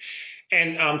cases.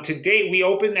 And to date, we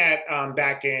opened that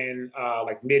back in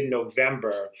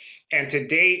mid-November. And to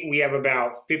date, we have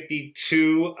about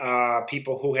 52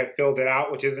 people who have filled it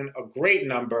out, which isn't a great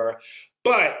number,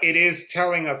 but it is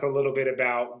telling us a little bit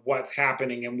about what's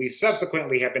happening. And we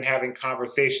subsequently have been having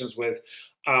conversations with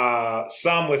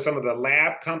some of the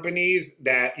lab companies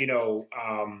that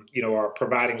are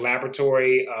providing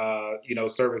laboratory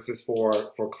services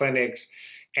for clinics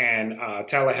and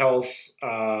telehealth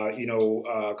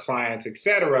clients, et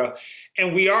cetera.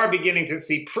 And we are beginning to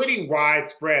see pretty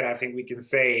widespread, I think we can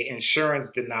say, insurance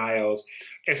denials,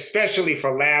 especially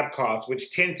for lab costs,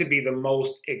 which tend to be the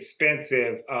most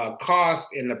expensive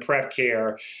cost in the PrEP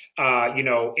care,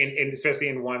 especially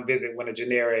in one visit when a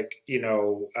generic,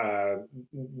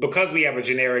 because we have a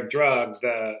generic drug,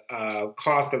 the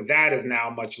cost of that is now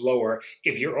much lower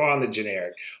if you're on the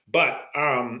generic. But,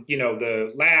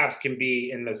 the labs can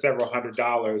be in the several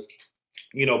 $100s,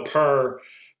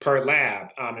 per lab,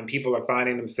 and people are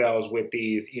finding themselves with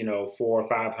these, $400,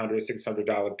 $500,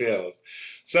 $600 bills.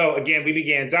 So again, we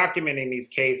began documenting these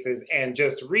cases, and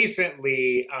just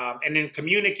recently, and then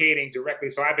communicating directly.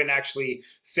 So I've been actually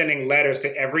sending letters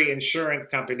to every insurance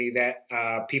company that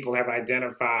people have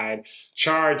identified,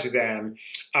 charge them,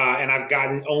 and I've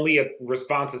gotten only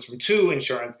responses from 2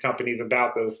 insurance companies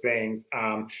about those things,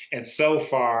 and so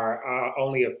far,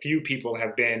 only a few people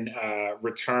have been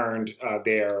returned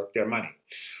their money.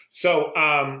 So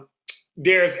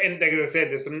and like I said,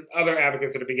 there's some other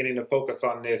advocates that are beginning to focus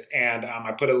on this, and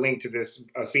I put a link to this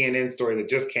CNN story that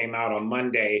just came out on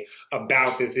Monday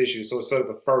about this issue. So it's sort of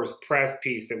the first press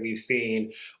piece that we've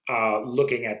seen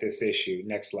looking at this issue.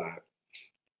 Next slide.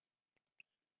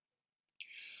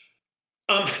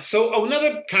 So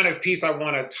another kind of piece I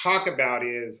want to talk about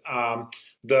is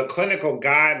the clinical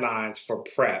guidelines for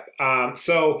PrEP.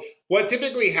 So what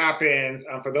typically happens,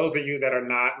 for those of you that are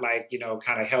not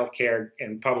kind of healthcare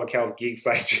and public health geeks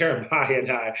like Jeremiah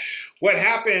and I, what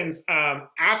happens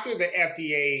after the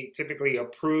FDA typically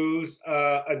approves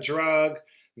a drug,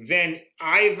 then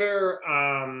either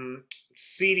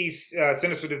CDC,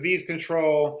 Centers for Disease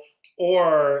Control,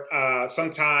 or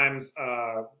sometimes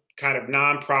kind of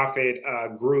nonprofit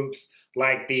groups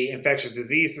like the Infectious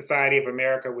Disease Society of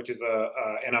America, which is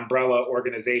an umbrella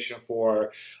organization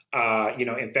for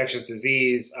infectious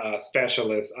disease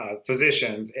specialists,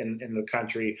 physicians in the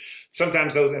country.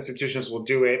 Sometimes those institutions will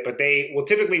do it, but they will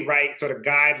typically write sort of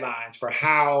guidelines for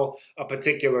how a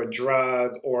particular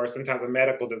drug or sometimes a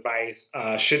medical device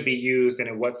should be used and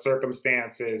in what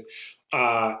circumstances.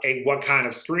 What kind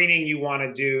of screening you want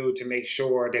to do to make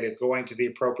sure that it's going to the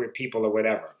appropriate people or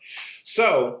whatever.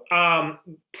 So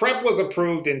PrEP was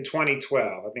approved in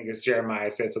 2012, I think as Jeremiah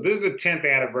said. So this is the 10th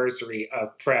anniversary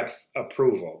of PrEP's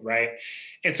approval, right?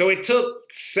 And so it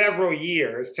took several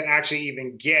years to actually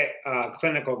even get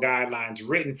clinical guidelines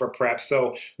written for PrEP.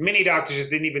 So many doctors just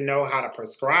didn't even know how to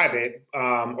prescribe it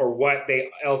or what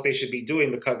else they should be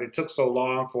doing because it took so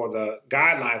long for the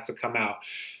guidelines to come out.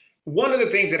 One of the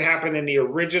things that happened in the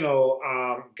original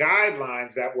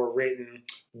guidelines that were written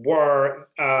were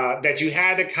that you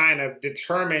had to kind of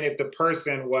determine if the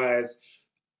person was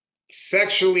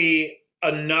sexually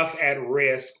enough at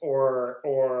risk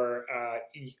or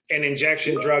an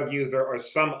injection drug user or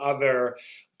some other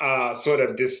sort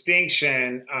of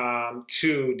distinction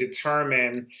to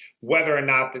determine whether or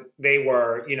not that they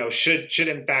were, should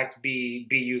in fact be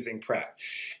using PrEP.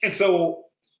 And so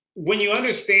when you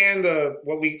understand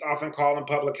what we often call in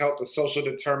public health the social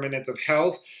determinants of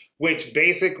health, which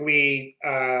basically,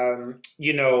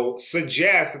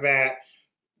 suggests that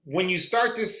when you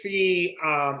start to see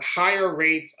higher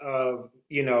rates of,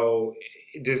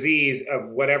 disease of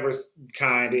whatever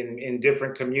kind in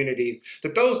different communities,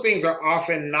 that those things are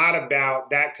often not about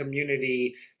that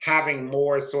community having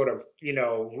more sort of,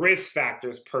 risk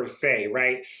factors per se,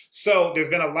 right? So there's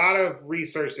been a lot of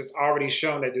research that's already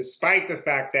shown that despite the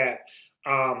fact that,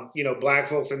 Black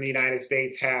folks in the United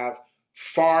States have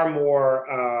far more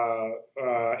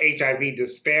HIV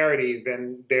disparities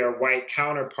than their white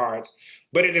counterparts,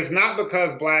 but it is not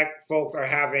because Black folks are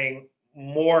having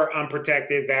more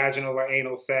unprotected vaginal or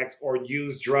anal sex or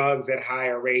use drugs at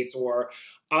higher rates or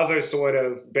other sort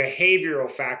of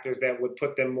behavioral factors that would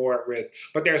put them more at risk.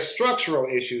 But there are structural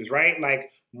issues, right?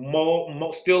 Like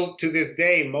still to this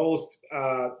day, most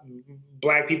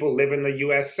Black people live in the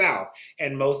U.S. South,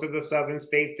 and most of the southern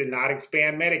states did not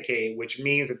expand Medicaid, which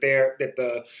means that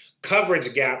the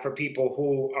coverage gap for people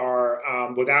who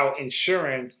are without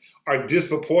insurance are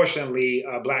disproportionately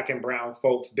Black and brown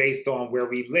folks based on where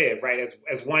we live, right?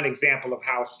 As one example of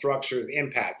how structures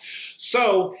impact.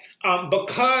 So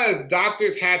because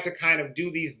doctors had to kind of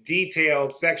do these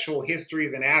detailed sexual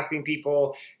histories and asking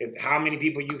people how many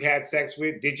people you had sex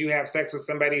with, did you have sex with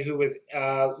somebody who was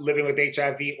living with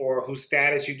HIV or whose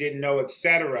status you didn't know,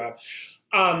 etc.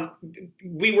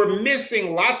 We were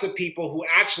missing lots of people who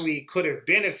actually could have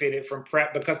benefited from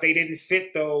PrEP because they didn't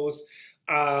fit those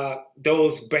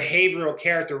behavioral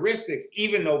characteristics,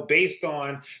 even though based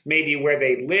on maybe where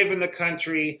they live in the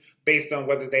country, based on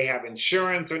whether they have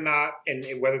insurance or not, and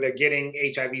whether they're getting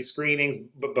HIV screenings,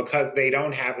 but because they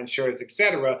don't have insurance,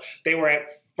 etc., they were at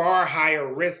far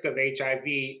higher risk of HIV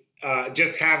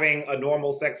just having a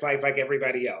normal sex life like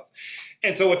everybody else.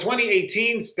 And so a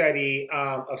 2018 study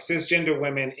of cisgender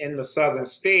women in the southern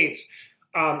states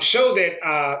showed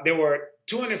that there were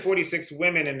 246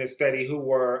 women in this study who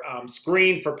were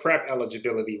screened for PrEP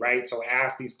eligibility, right? So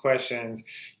asked these questions,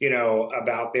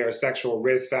 about their sexual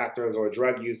risk factors or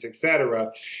drug use, et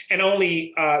cetera. And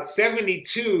only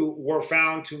 72 were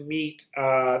found to meet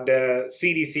the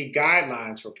CDC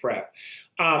guidelines for PrEP.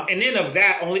 And then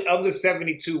of the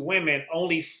 72 women,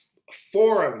 only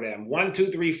 4 of them, 1, 2,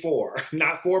 3, 4,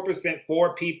 not 4%,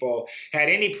 4 people had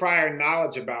any prior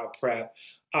knowledge about PrEP.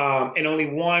 And only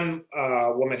one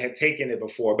woman had taken it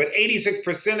before, but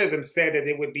 86% of them said that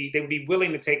they would be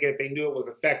willing to take it if they knew it was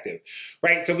effective,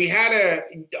 right? So we had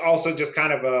also just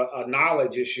kind of a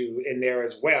knowledge issue in there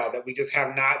as well, that we just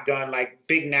have not done like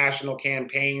big national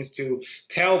campaigns to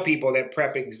tell people that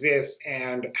PrEP exists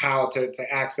and how to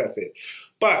access it.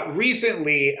 But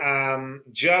recently,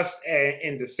 just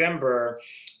in December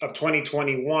of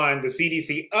 2021, the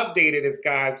CDC updated its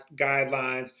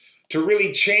guidelines to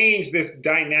really change this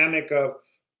dynamic of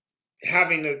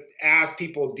having to ask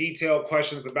people detailed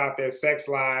questions about their sex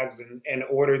lives in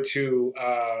order to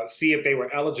see if they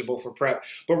were eligible for PrEP,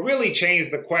 but really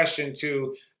change the question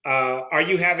to, are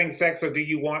you having sex or do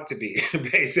you want to be,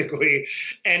 basically?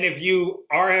 And if you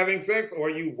are having sex or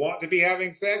you want to be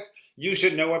having sex, you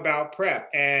should know about PrEP.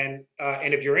 And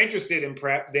if you're interested in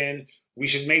PrEP, then we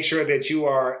should make sure that you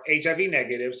are HIV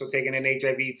negative, so taking an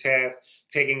HIV test,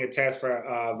 taking a test for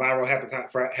viral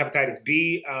hepatitis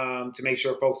B to make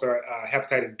sure folks are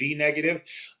hepatitis B negative,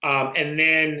 and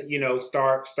then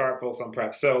start folks on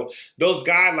PrEP. So those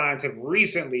guidelines have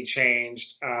recently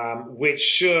changed, which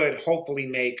should hopefully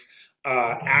make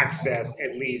access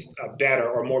at least better,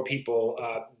 or more people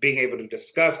being able to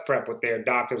discuss PrEP with their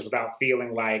doctors without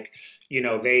feeling like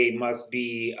they must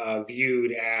be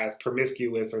viewed as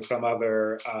promiscuous or some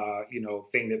other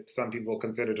thing that some people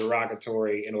consider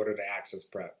derogatory in order to access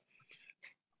PrEP.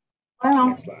 Wow.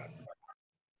 Next slide.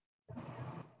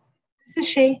 This is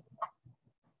she.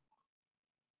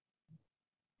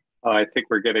 Oh, I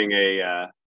think we're getting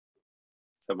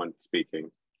someone speaking.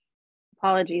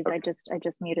 Apologies, Okay. I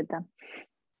just muted them.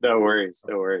 No worries,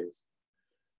 no worries.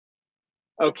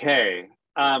 Okay,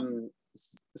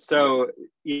 so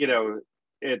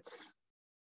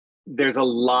there's a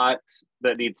lot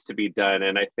that needs to be done,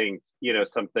 and I think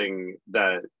something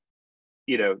that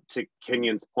to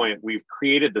Kenyon's point, we've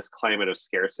created this climate of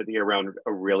scarcity around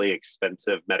a really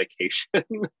expensive medication,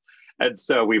 and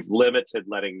so we've limited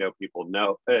letting people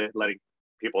know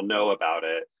about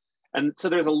it. And so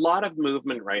there's a lot of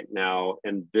movement right now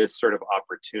in this sort of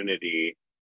opportunity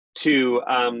to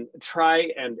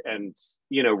try and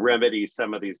remedy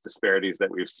some of these disparities that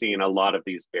we've seen, a lot of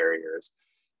these barriers.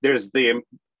 There's the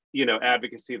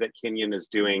advocacy that Kenyon is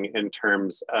doing in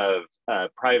terms of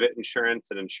private insurance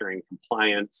and ensuring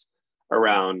compliance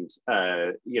around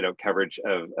coverage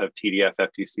of TDF,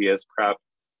 FTC as PrEP.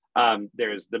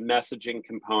 There's the messaging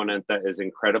component that is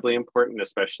incredibly important,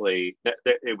 especially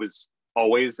it was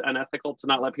always unethical to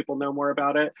not let people know more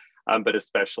about it, but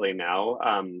especially now.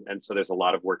 And so there's a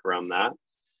lot of work around that.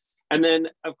 And then,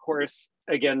 of course,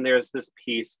 again, there's this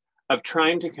piece of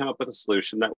trying to come up with a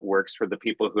solution that works for the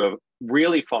people who have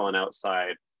really fallen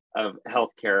outside of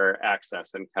healthcare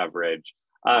access and coverage,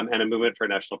 and a movement for a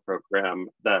national program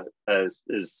that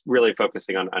is really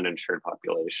focusing on uninsured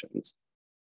populations.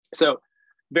 So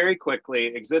very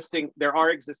quickly, there are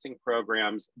existing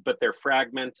programs, but they're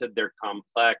fragmented, they're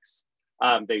complex,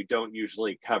 they don't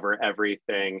usually cover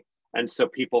everything, and so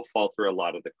people fall through a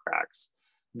lot of the cracks.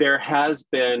 There has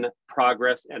been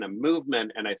progress and a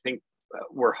movement, and I think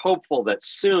we're hopeful that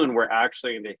soon we're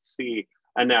actually going to see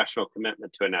a national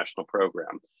commitment to a national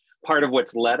program. Part of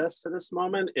what's led us to this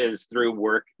moment is through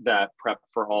work that PrEP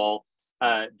for All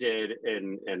did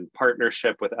in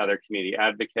partnership with other community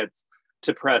advocates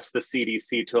to press the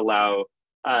CDC to allow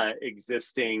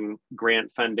existing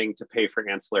grant funding to pay for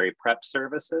ancillary PrEP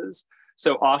services.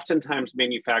 So oftentimes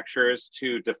manufacturers,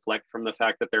 to deflect from the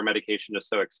fact that their medication is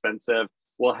so expensive,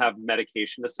 will have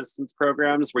medication assistance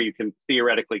programs where you can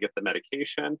theoretically get the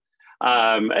medication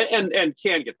and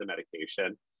can get the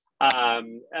medication.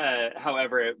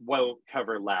 However, it won't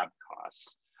cover lab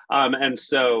costs. And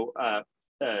so,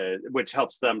 which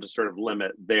helps them to sort of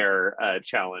limit their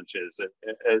challenges,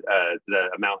 the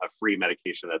amount of free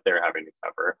medication that they're having to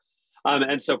cover.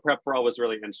 And so PrEP for All was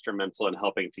really instrumental in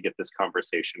helping to get this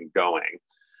conversation going.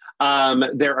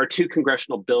 There are 2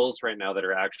 congressional bills right now that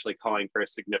are actually calling for a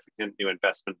significant new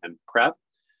investment in PrEP.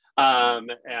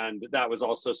 And that was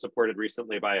also supported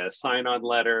recently by a sign-on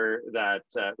letter that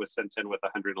was sent in with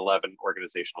 111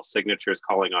 organizational signatures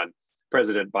calling on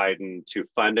President Biden to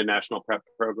fund a national PrEP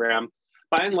program.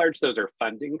 By and large, those are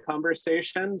funding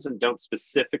conversations and don't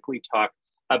specifically talk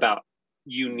about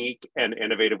unique and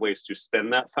innovative ways to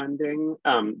spend that funding,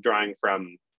 drawing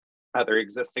from other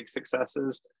existing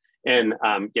successes in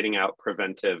getting out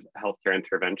preventive healthcare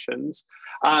interventions.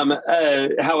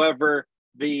 However,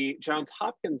 the Johns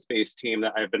Hopkins-based team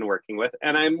that I've been working with,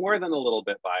 and I'm more than a little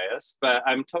bit biased, but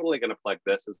I'm totally going to plug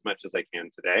this as much as I can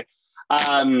today,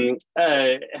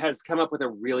 has come up with a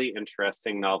really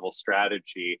interesting novel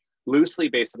strategy, loosely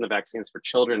based on the Vaccines for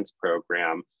Children's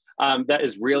program, that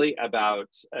is really about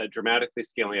dramatically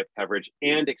scaling up coverage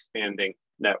and expanding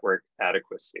network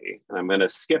adequacy. And I'm going to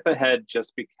skip ahead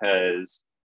just because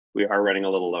we are running a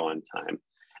little low on time.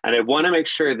 And I want to make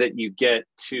sure that you get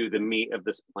to the meat of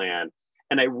this plan.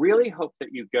 And I really hope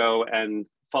that you go and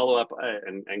follow up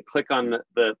and click on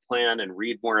the plan and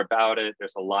read more about it.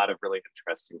 There's a lot of really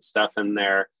interesting stuff in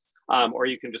there. Or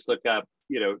you can just look up,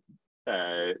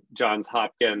 Johns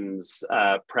Hopkins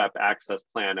PrEP access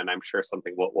plan, and I'm sure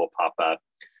something will pop up.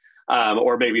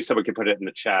 Or maybe someone can put it in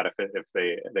the chat if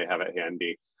they have it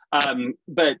handy.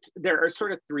 But there are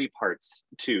sort of 3 parts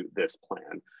to this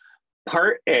plan.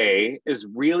 Part A is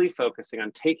really focusing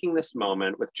on taking this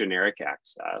moment with generic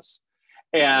access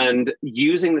and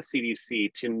using the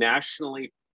CDC to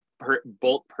nationally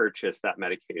bulk purchase that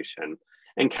medication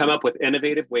and come up with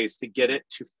innovative ways to get it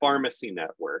to pharmacy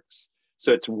networks.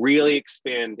 So it's really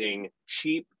expanding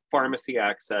cheap pharmacy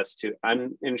access to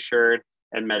uninsured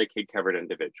and Medicaid covered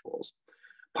individuals.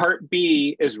 Part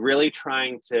B is really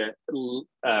trying to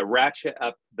ratchet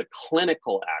up the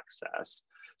clinical access.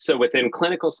 So within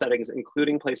clinical settings,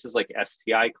 including places like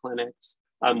STI clinics,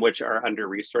 which are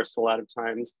under-resourced a lot of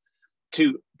times,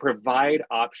 to provide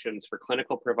options for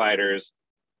clinical providers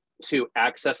to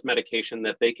access medication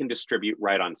that they can distribute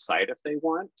right on site if they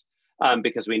want,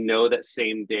 because we know that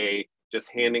same day,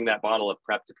 just handing that bottle of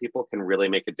PrEP to people can really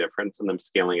make a difference in them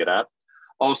scaling it up.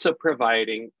 Also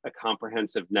providing a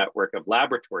comprehensive network of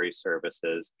laboratory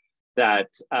services that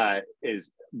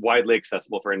is widely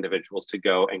accessible for individuals to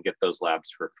go and get those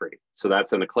labs for free. So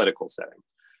that's in a clinical setting.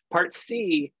 Part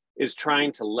C is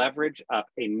trying to leverage up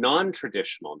a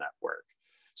non-traditional network.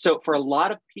 So for a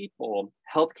lot of people,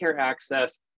 healthcare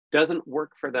access doesn't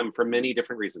work for them for many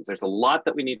different reasons. There's a lot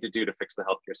that we need to do to fix the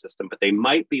healthcare system, but they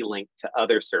might be linked to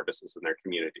other services in their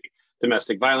community.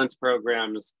 Domestic violence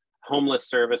programs, homeless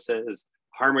services,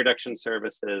 harm reduction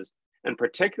services, and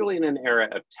particularly in an era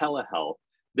of telehealth,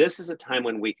 this is a time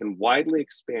when we can widely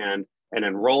expand and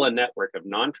enroll a network of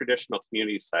non-traditional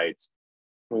community sites,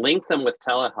 link them with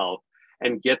telehealth,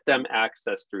 and get them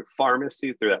access through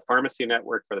pharmacy, through that pharmacy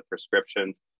network for the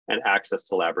prescriptions, and access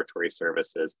to laboratory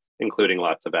services, including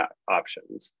lots of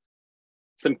options.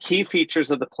 Some key features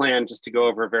of the plan, just to go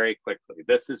over very quickly.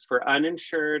 This is for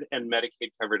uninsured and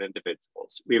Medicaid covered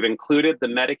individuals. We've included the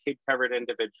Medicaid covered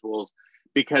individuals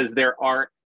because there are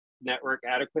network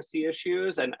adequacy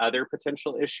issues and other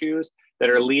potential issues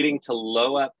that are leading to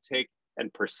low uptake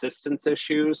and persistence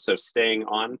issues, so staying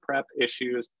on PrEP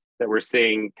issues that we're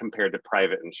seeing compared to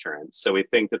private insurance. So we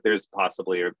think that there's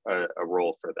possibly a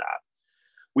role for that.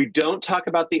 We don't talk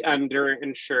about the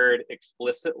underinsured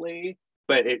explicitly,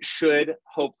 but it should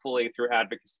hopefully through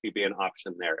advocacy be an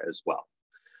option there as well.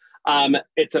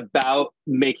 It's about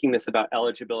making this about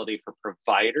eligibility for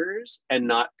providers and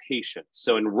not patients.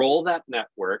 So enroll that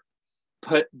network,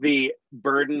 put the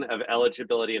burden of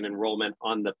eligibility and enrollment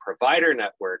on the provider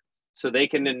network so they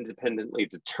can independently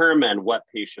determine what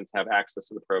patients have access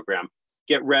to the program,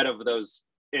 get rid of those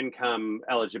income,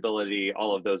 eligibility,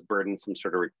 all of those burdensome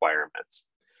sort of requirements.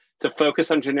 To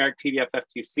focus on generic TDF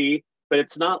FTC, but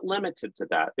it's not limited to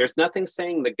that. There's nothing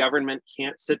saying the government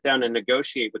can't sit down and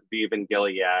negotiate with Viv and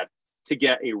Gilead to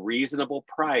get a reasonable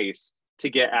price to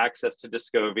get access to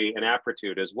Descovy and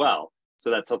Apretude as well. So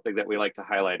that's something that we like to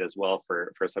highlight as well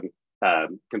for some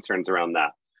concerns around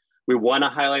that. We want to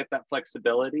highlight that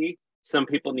flexibility. Some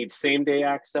people need same day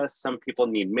access. Some people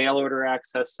need mail order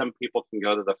access. Some people can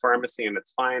go to the pharmacy and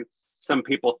it's fine. Some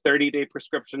people 30-day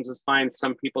prescriptions is fine.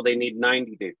 Some people, they need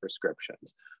 90-day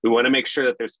prescriptions. We want to make sure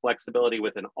that there's flexibility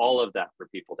within all of that for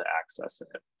people to access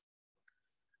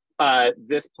it.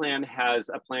 This plan has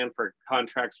a plan for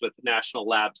contracts with national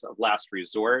labs of last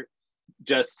resort.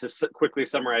 Just to quickly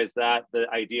summarize that, the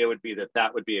idea would be that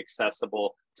that would be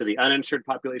accessible to the uninsured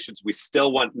populations. We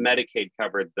still want Medicaid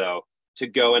covered though, to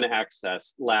go and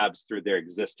access labs through their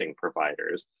existing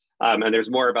providers. And there's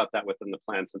more about that within the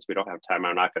plan. Since we don't have time,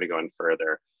 I'm not going to go in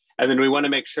further. And then we want to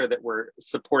make sure that we're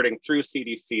supporting through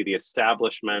CDC the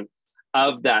establishment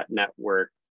of that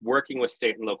network, working with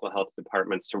state and local health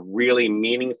departments to really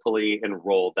meaningfully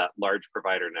enroll that large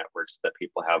provider network so that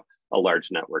people have a large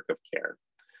network of care.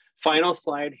 Final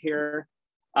slide here.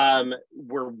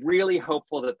 We're really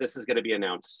hopeful that this is going to be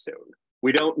announced soon.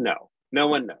 We don't know. No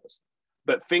one knows.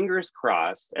 But fingers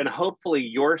crossed, and hopefully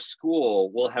your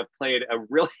school will have played a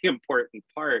really important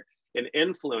part in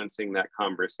influencing that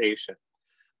conversation.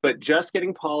 But just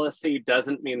getting policy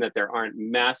doesn't mean that there aren't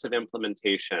massive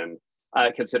implementation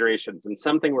considerations. And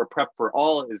something where PrEP for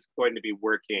All is going to be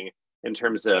working in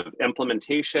terms of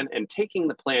implementation and taking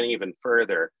the plan even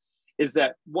further is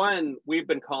that, one, we've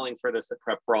been calling for this at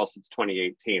PrEP for All since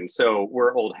 2018. So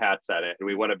we're old hats at it. And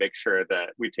we want to make sure that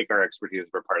we take our expertise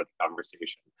for part of the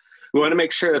conversation. We want to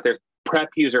make sure that there's PrEP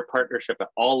user partnership at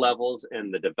all levels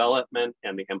in the development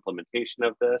and the implementation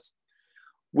of this.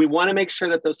 We want to make sure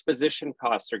that those physician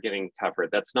costs are getting covered.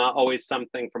 That's not always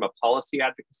something from a policy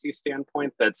advocacy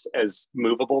standpoint that's as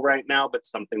movable right now, but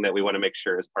something that we want to make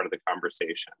sure is part of the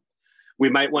conversation. We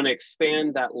might want to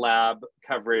expand that lab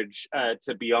coverage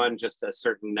to beyond just a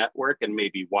certain network and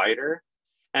maybe wider.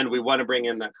 And we want to bring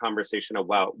in that conversation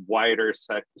about wider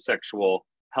sexual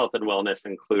health and wellness,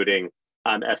 including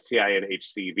STI and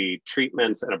HCV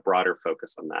treatments and a broader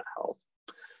focus on that health.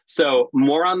 So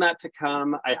more on that to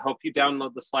come. I hope you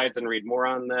download the slides and read more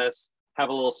on this. Have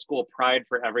a little school pride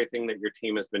for everything that your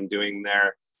team has been doing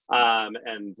there.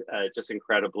 Just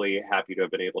incredibly happy to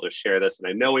have been able to share this. And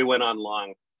I know we went on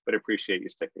long, but appreciate you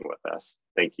sticking with us.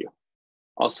 Thank you.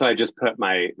 Also, I just put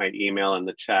my email in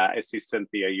the chat. I see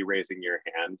Cynthia, you raising your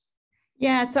hand.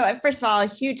 Yeah, so first of all, a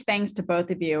huge thanks to both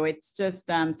of you. It's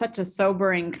just such a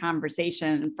sobering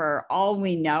conversation. For all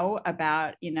we know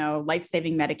about,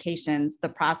 life-saving medications, the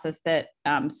process that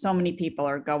so many people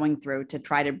are going through to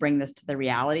try to bring this to the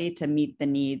reality to meet the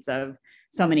needs of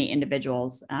so many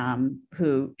individuals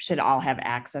who should all have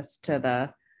access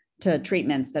to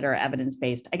treatments that are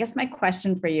evidence-based. I guess my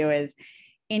question for you is,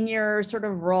 in your sort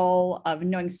of role of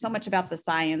knowing so much about the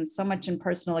science, so much in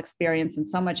personal experience, and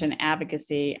so much in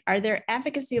advocacy, are there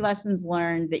advocacy lessons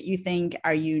learned that you think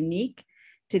are unique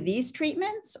to these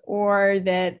treatments, or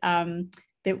that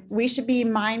that we should be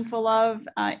mindful of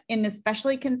in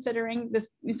especially considering this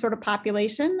sort of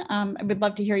population? I would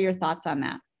love to hear your thoughts on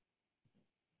that.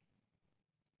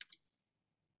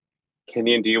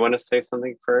 Kenyon, do you want to say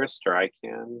something first, or I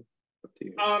can?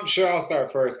 Sure, I'll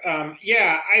start first.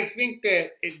 Yeah, I think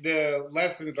that the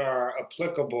lessons are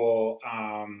applicable.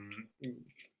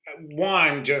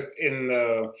 One, just in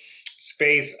the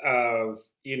space of,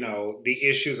 the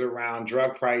issues around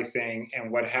drug pricing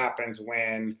and what happens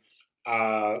when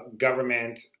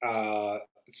government,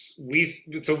 we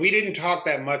didn't talk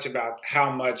that much about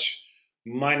how much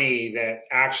money that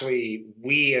actually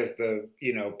we as the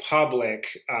public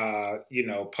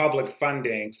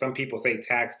funding, some people say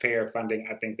taxpayer funding,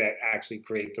 I think that actually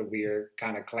creates a weird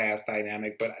kind of class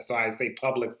dynamic, but so I say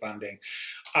public funding,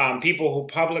 people who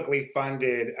publicly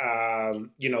funded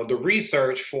the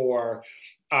research for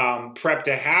PrEP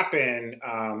to happen,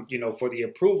 for the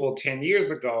approval 10 years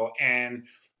ago. And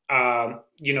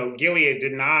Gilead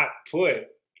did not put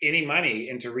any money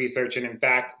into research. And in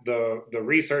fact, the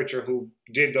researcher who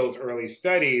did those early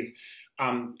studies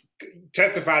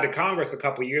testified to Congress a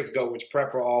couple years ago, which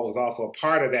PrEP for All was also a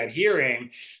part of that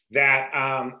hearing, that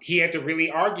he had to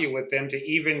really argue with them to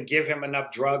even give him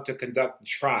enough drug to conduct the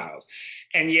trials.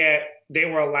 And yet they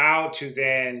were allowed to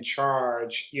then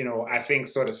charge, I think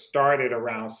sort of started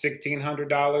around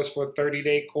 $1,600 for a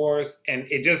 30-day course. And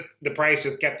the price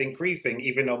just kept increasing,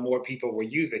 even though more people were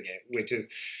using it, which is,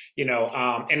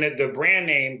 and the brand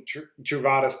name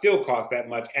Truvada still costs that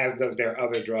much, as does their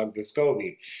other drug,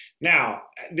 Descovy. Now,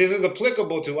 this is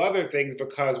applicable to other things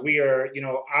because we are,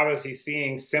 obviously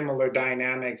seeing similar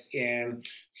dynamics in,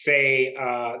 say,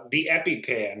 the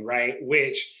EpiPen, right?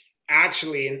 Which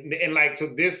actually, so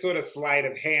this sort of sleight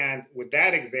of hand with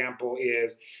that example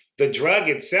is the drug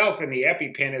itself in the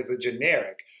EpiPen is a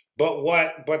generic. But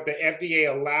the FDA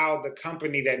allowed the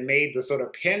company that made the sort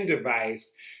of pen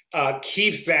device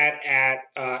keeps that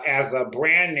as a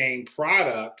brand name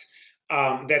product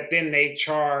that then they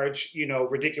charge,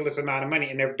 ridiculous amount of money.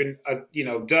 And there have been,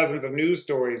 dozens of news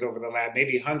stories over the last,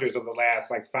 maybe hundreds of the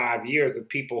last 5 years of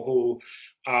people who,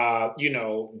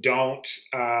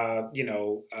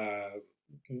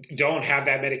 don't have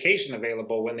that medication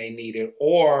available when they need it,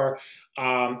 or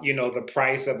the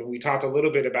price of, we talked a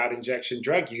little bit about injection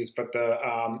drug use, but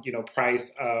the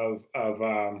price of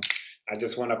I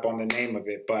just went up on the name of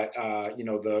it, but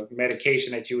the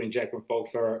medication that you inject when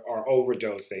folks are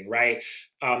overdosing, right?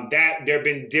 That there have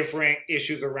been different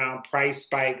issues around price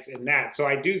spikes in that. So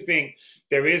I do think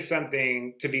there is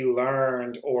something to be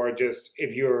learned, or just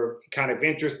if you're kind of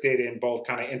interested in both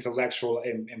kind of intellectual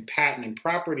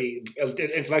property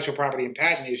and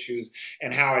patent issues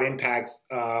and how it impacts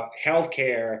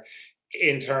healthcare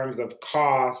in terms of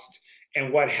cost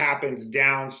and what happens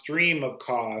downstream of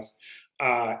cost.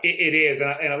 It is,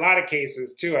 in a lot of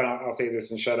cases too, and I'll say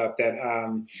this and shut up, that,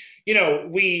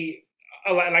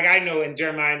 I know, and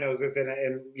Jeremiah knows this,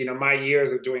 and my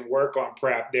years of doing work on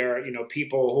PrEP, there are,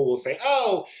 people who will say,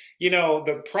 oh,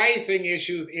 the pricing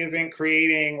issues isn't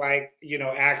creating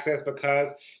access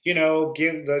because,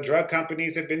 the drug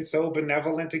companies have been so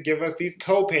benevolent to give us these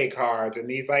copay cards and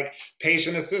these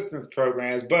patient assistance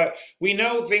programs. But we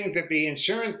know things that the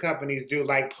insurance companies do,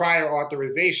 like prior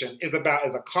authorization, is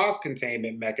a cost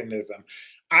containment mechanism.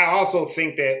 I also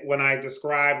think that when I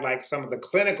describe some of the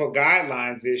clinical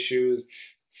guidelines issues,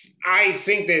 I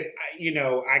think that,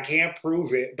 I can't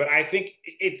prove it, but I think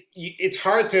it's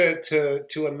hard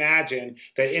to imagine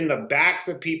that in the backs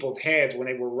of people's heads when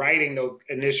they were writing those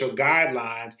initial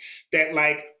guidelines, that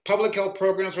public health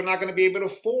programs were not going to be able to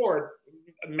afford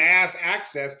mass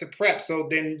access to PrEP. So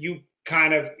then you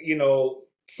kind of,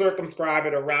 circumscribe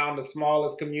it around the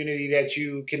smallest community that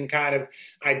you can kind of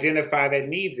identify that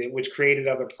needs it, which created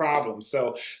other problems.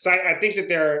 So I think that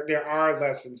there are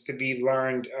lessons to be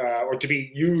learned or to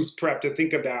be used PrEP to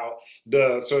think about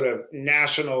the sort of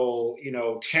national,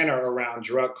 tenor around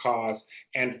drug costs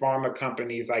and pharma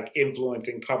companies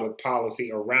influencing public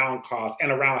policy around costs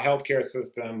and around healthcare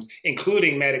systems,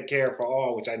 including Medicare for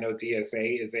All, which I know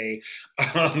DSA is a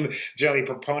generally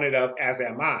proponent of, as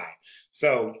am I.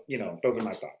 So, those are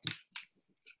my thoughts.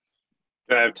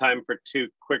 Do I have time for 2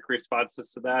 quick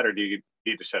responses to that, or do you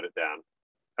need to shut it down?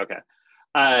 Okay.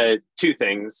 2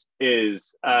 things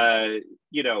is,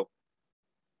 you know,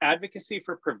 advocacy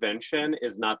for prevention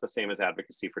is not the same as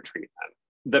advocacy for treatment.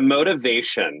 The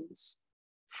motivations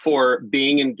for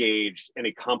being engaged in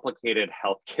a complicated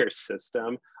healthcare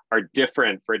system are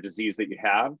different for a disease that you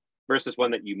have versus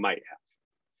one that you might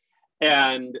have.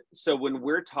 And so when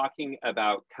we're talking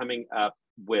about coming up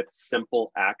with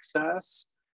simple access,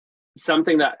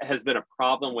 something that has been a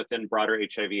problem within broader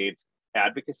HIV/AIDS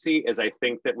advocacy is I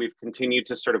think that we've continued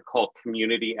to sort of call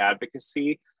community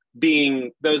advocacy,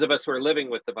 being those of us who are living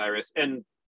with the virus. And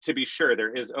to be sure,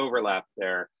 there is overlap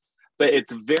there. But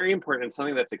it's very important, and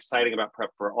something that's exciting about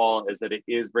PrEP for All is that it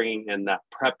is bringing in that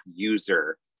PrEP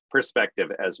user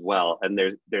perspective as well. And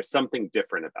there's something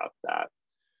different about that.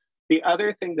 The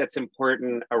other thing that's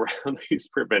important around these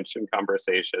prevention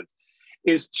conversations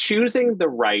is choosing the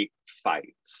right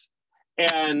fights.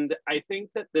 And I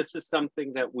think that this is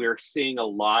something that we're seeing a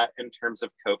lot in terms of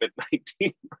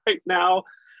COVID-19 right now.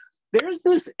 There's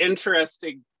this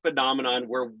interesting phenomenon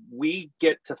where we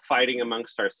get to fighting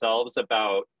amongst ourselves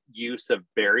about use of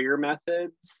barrier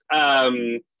methods.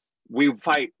 We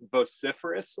fight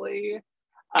vociferously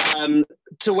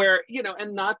to where, you know,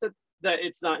 and not that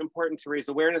it's not important to raise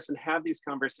awareness and have these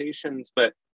conversations,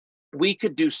 but we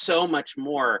could do so much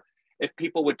more if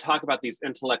people would talk about these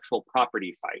intellectual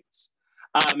property fights.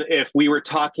 If we were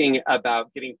talking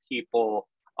about getting people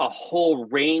a whole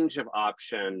range of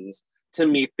options to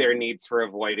meet their needs for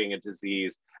avoiding a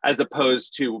disease, as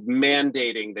opposed to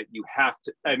mandating that you have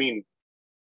to, I mean,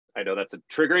 I know that's a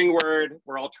triggering word,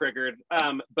 we're all triggered,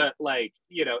 but like,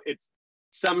 you know, it's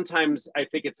sometimes I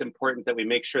think it's important that we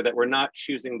make sure that we're not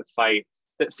choosing the fight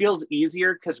that feels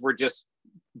easier because we're just,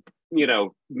 you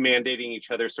know, mandating each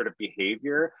other's sort of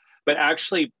behavior, but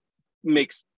actually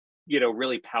makes, you know,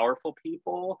 really powerful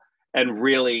people and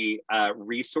really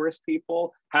resource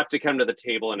people have to come to the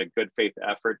table in a good faith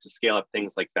effort to scale up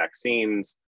things like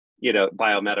vaccines, you know,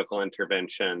 biomedical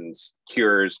interventions,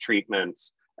 cures,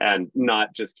 treatments, and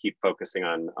not just keep focusing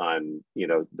on you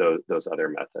know, those other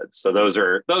methods. So those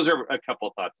are a couple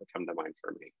of thoughts that come to mind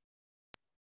for me.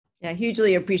 Yeah,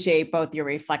 hugely appreciate both your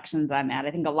reflections on that.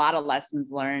 I think a lot of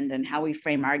lessons learned and how we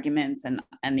frame arguments and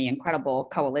the incredible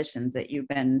coalitions that you've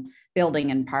been building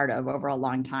and part of over a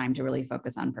long time to really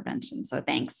focus on prevention. So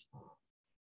thanks.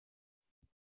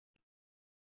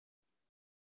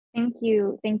 Thank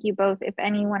you. Thank you both. If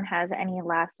anyone has any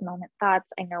last moment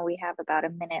thoughts, I know we have about a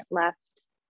minute left.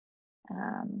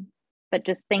 But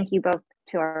just thank you both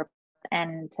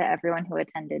and to everyone who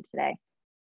attended today.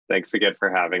 Thanks again for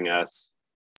having us.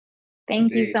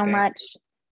 Thank you so much.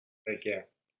 Take care.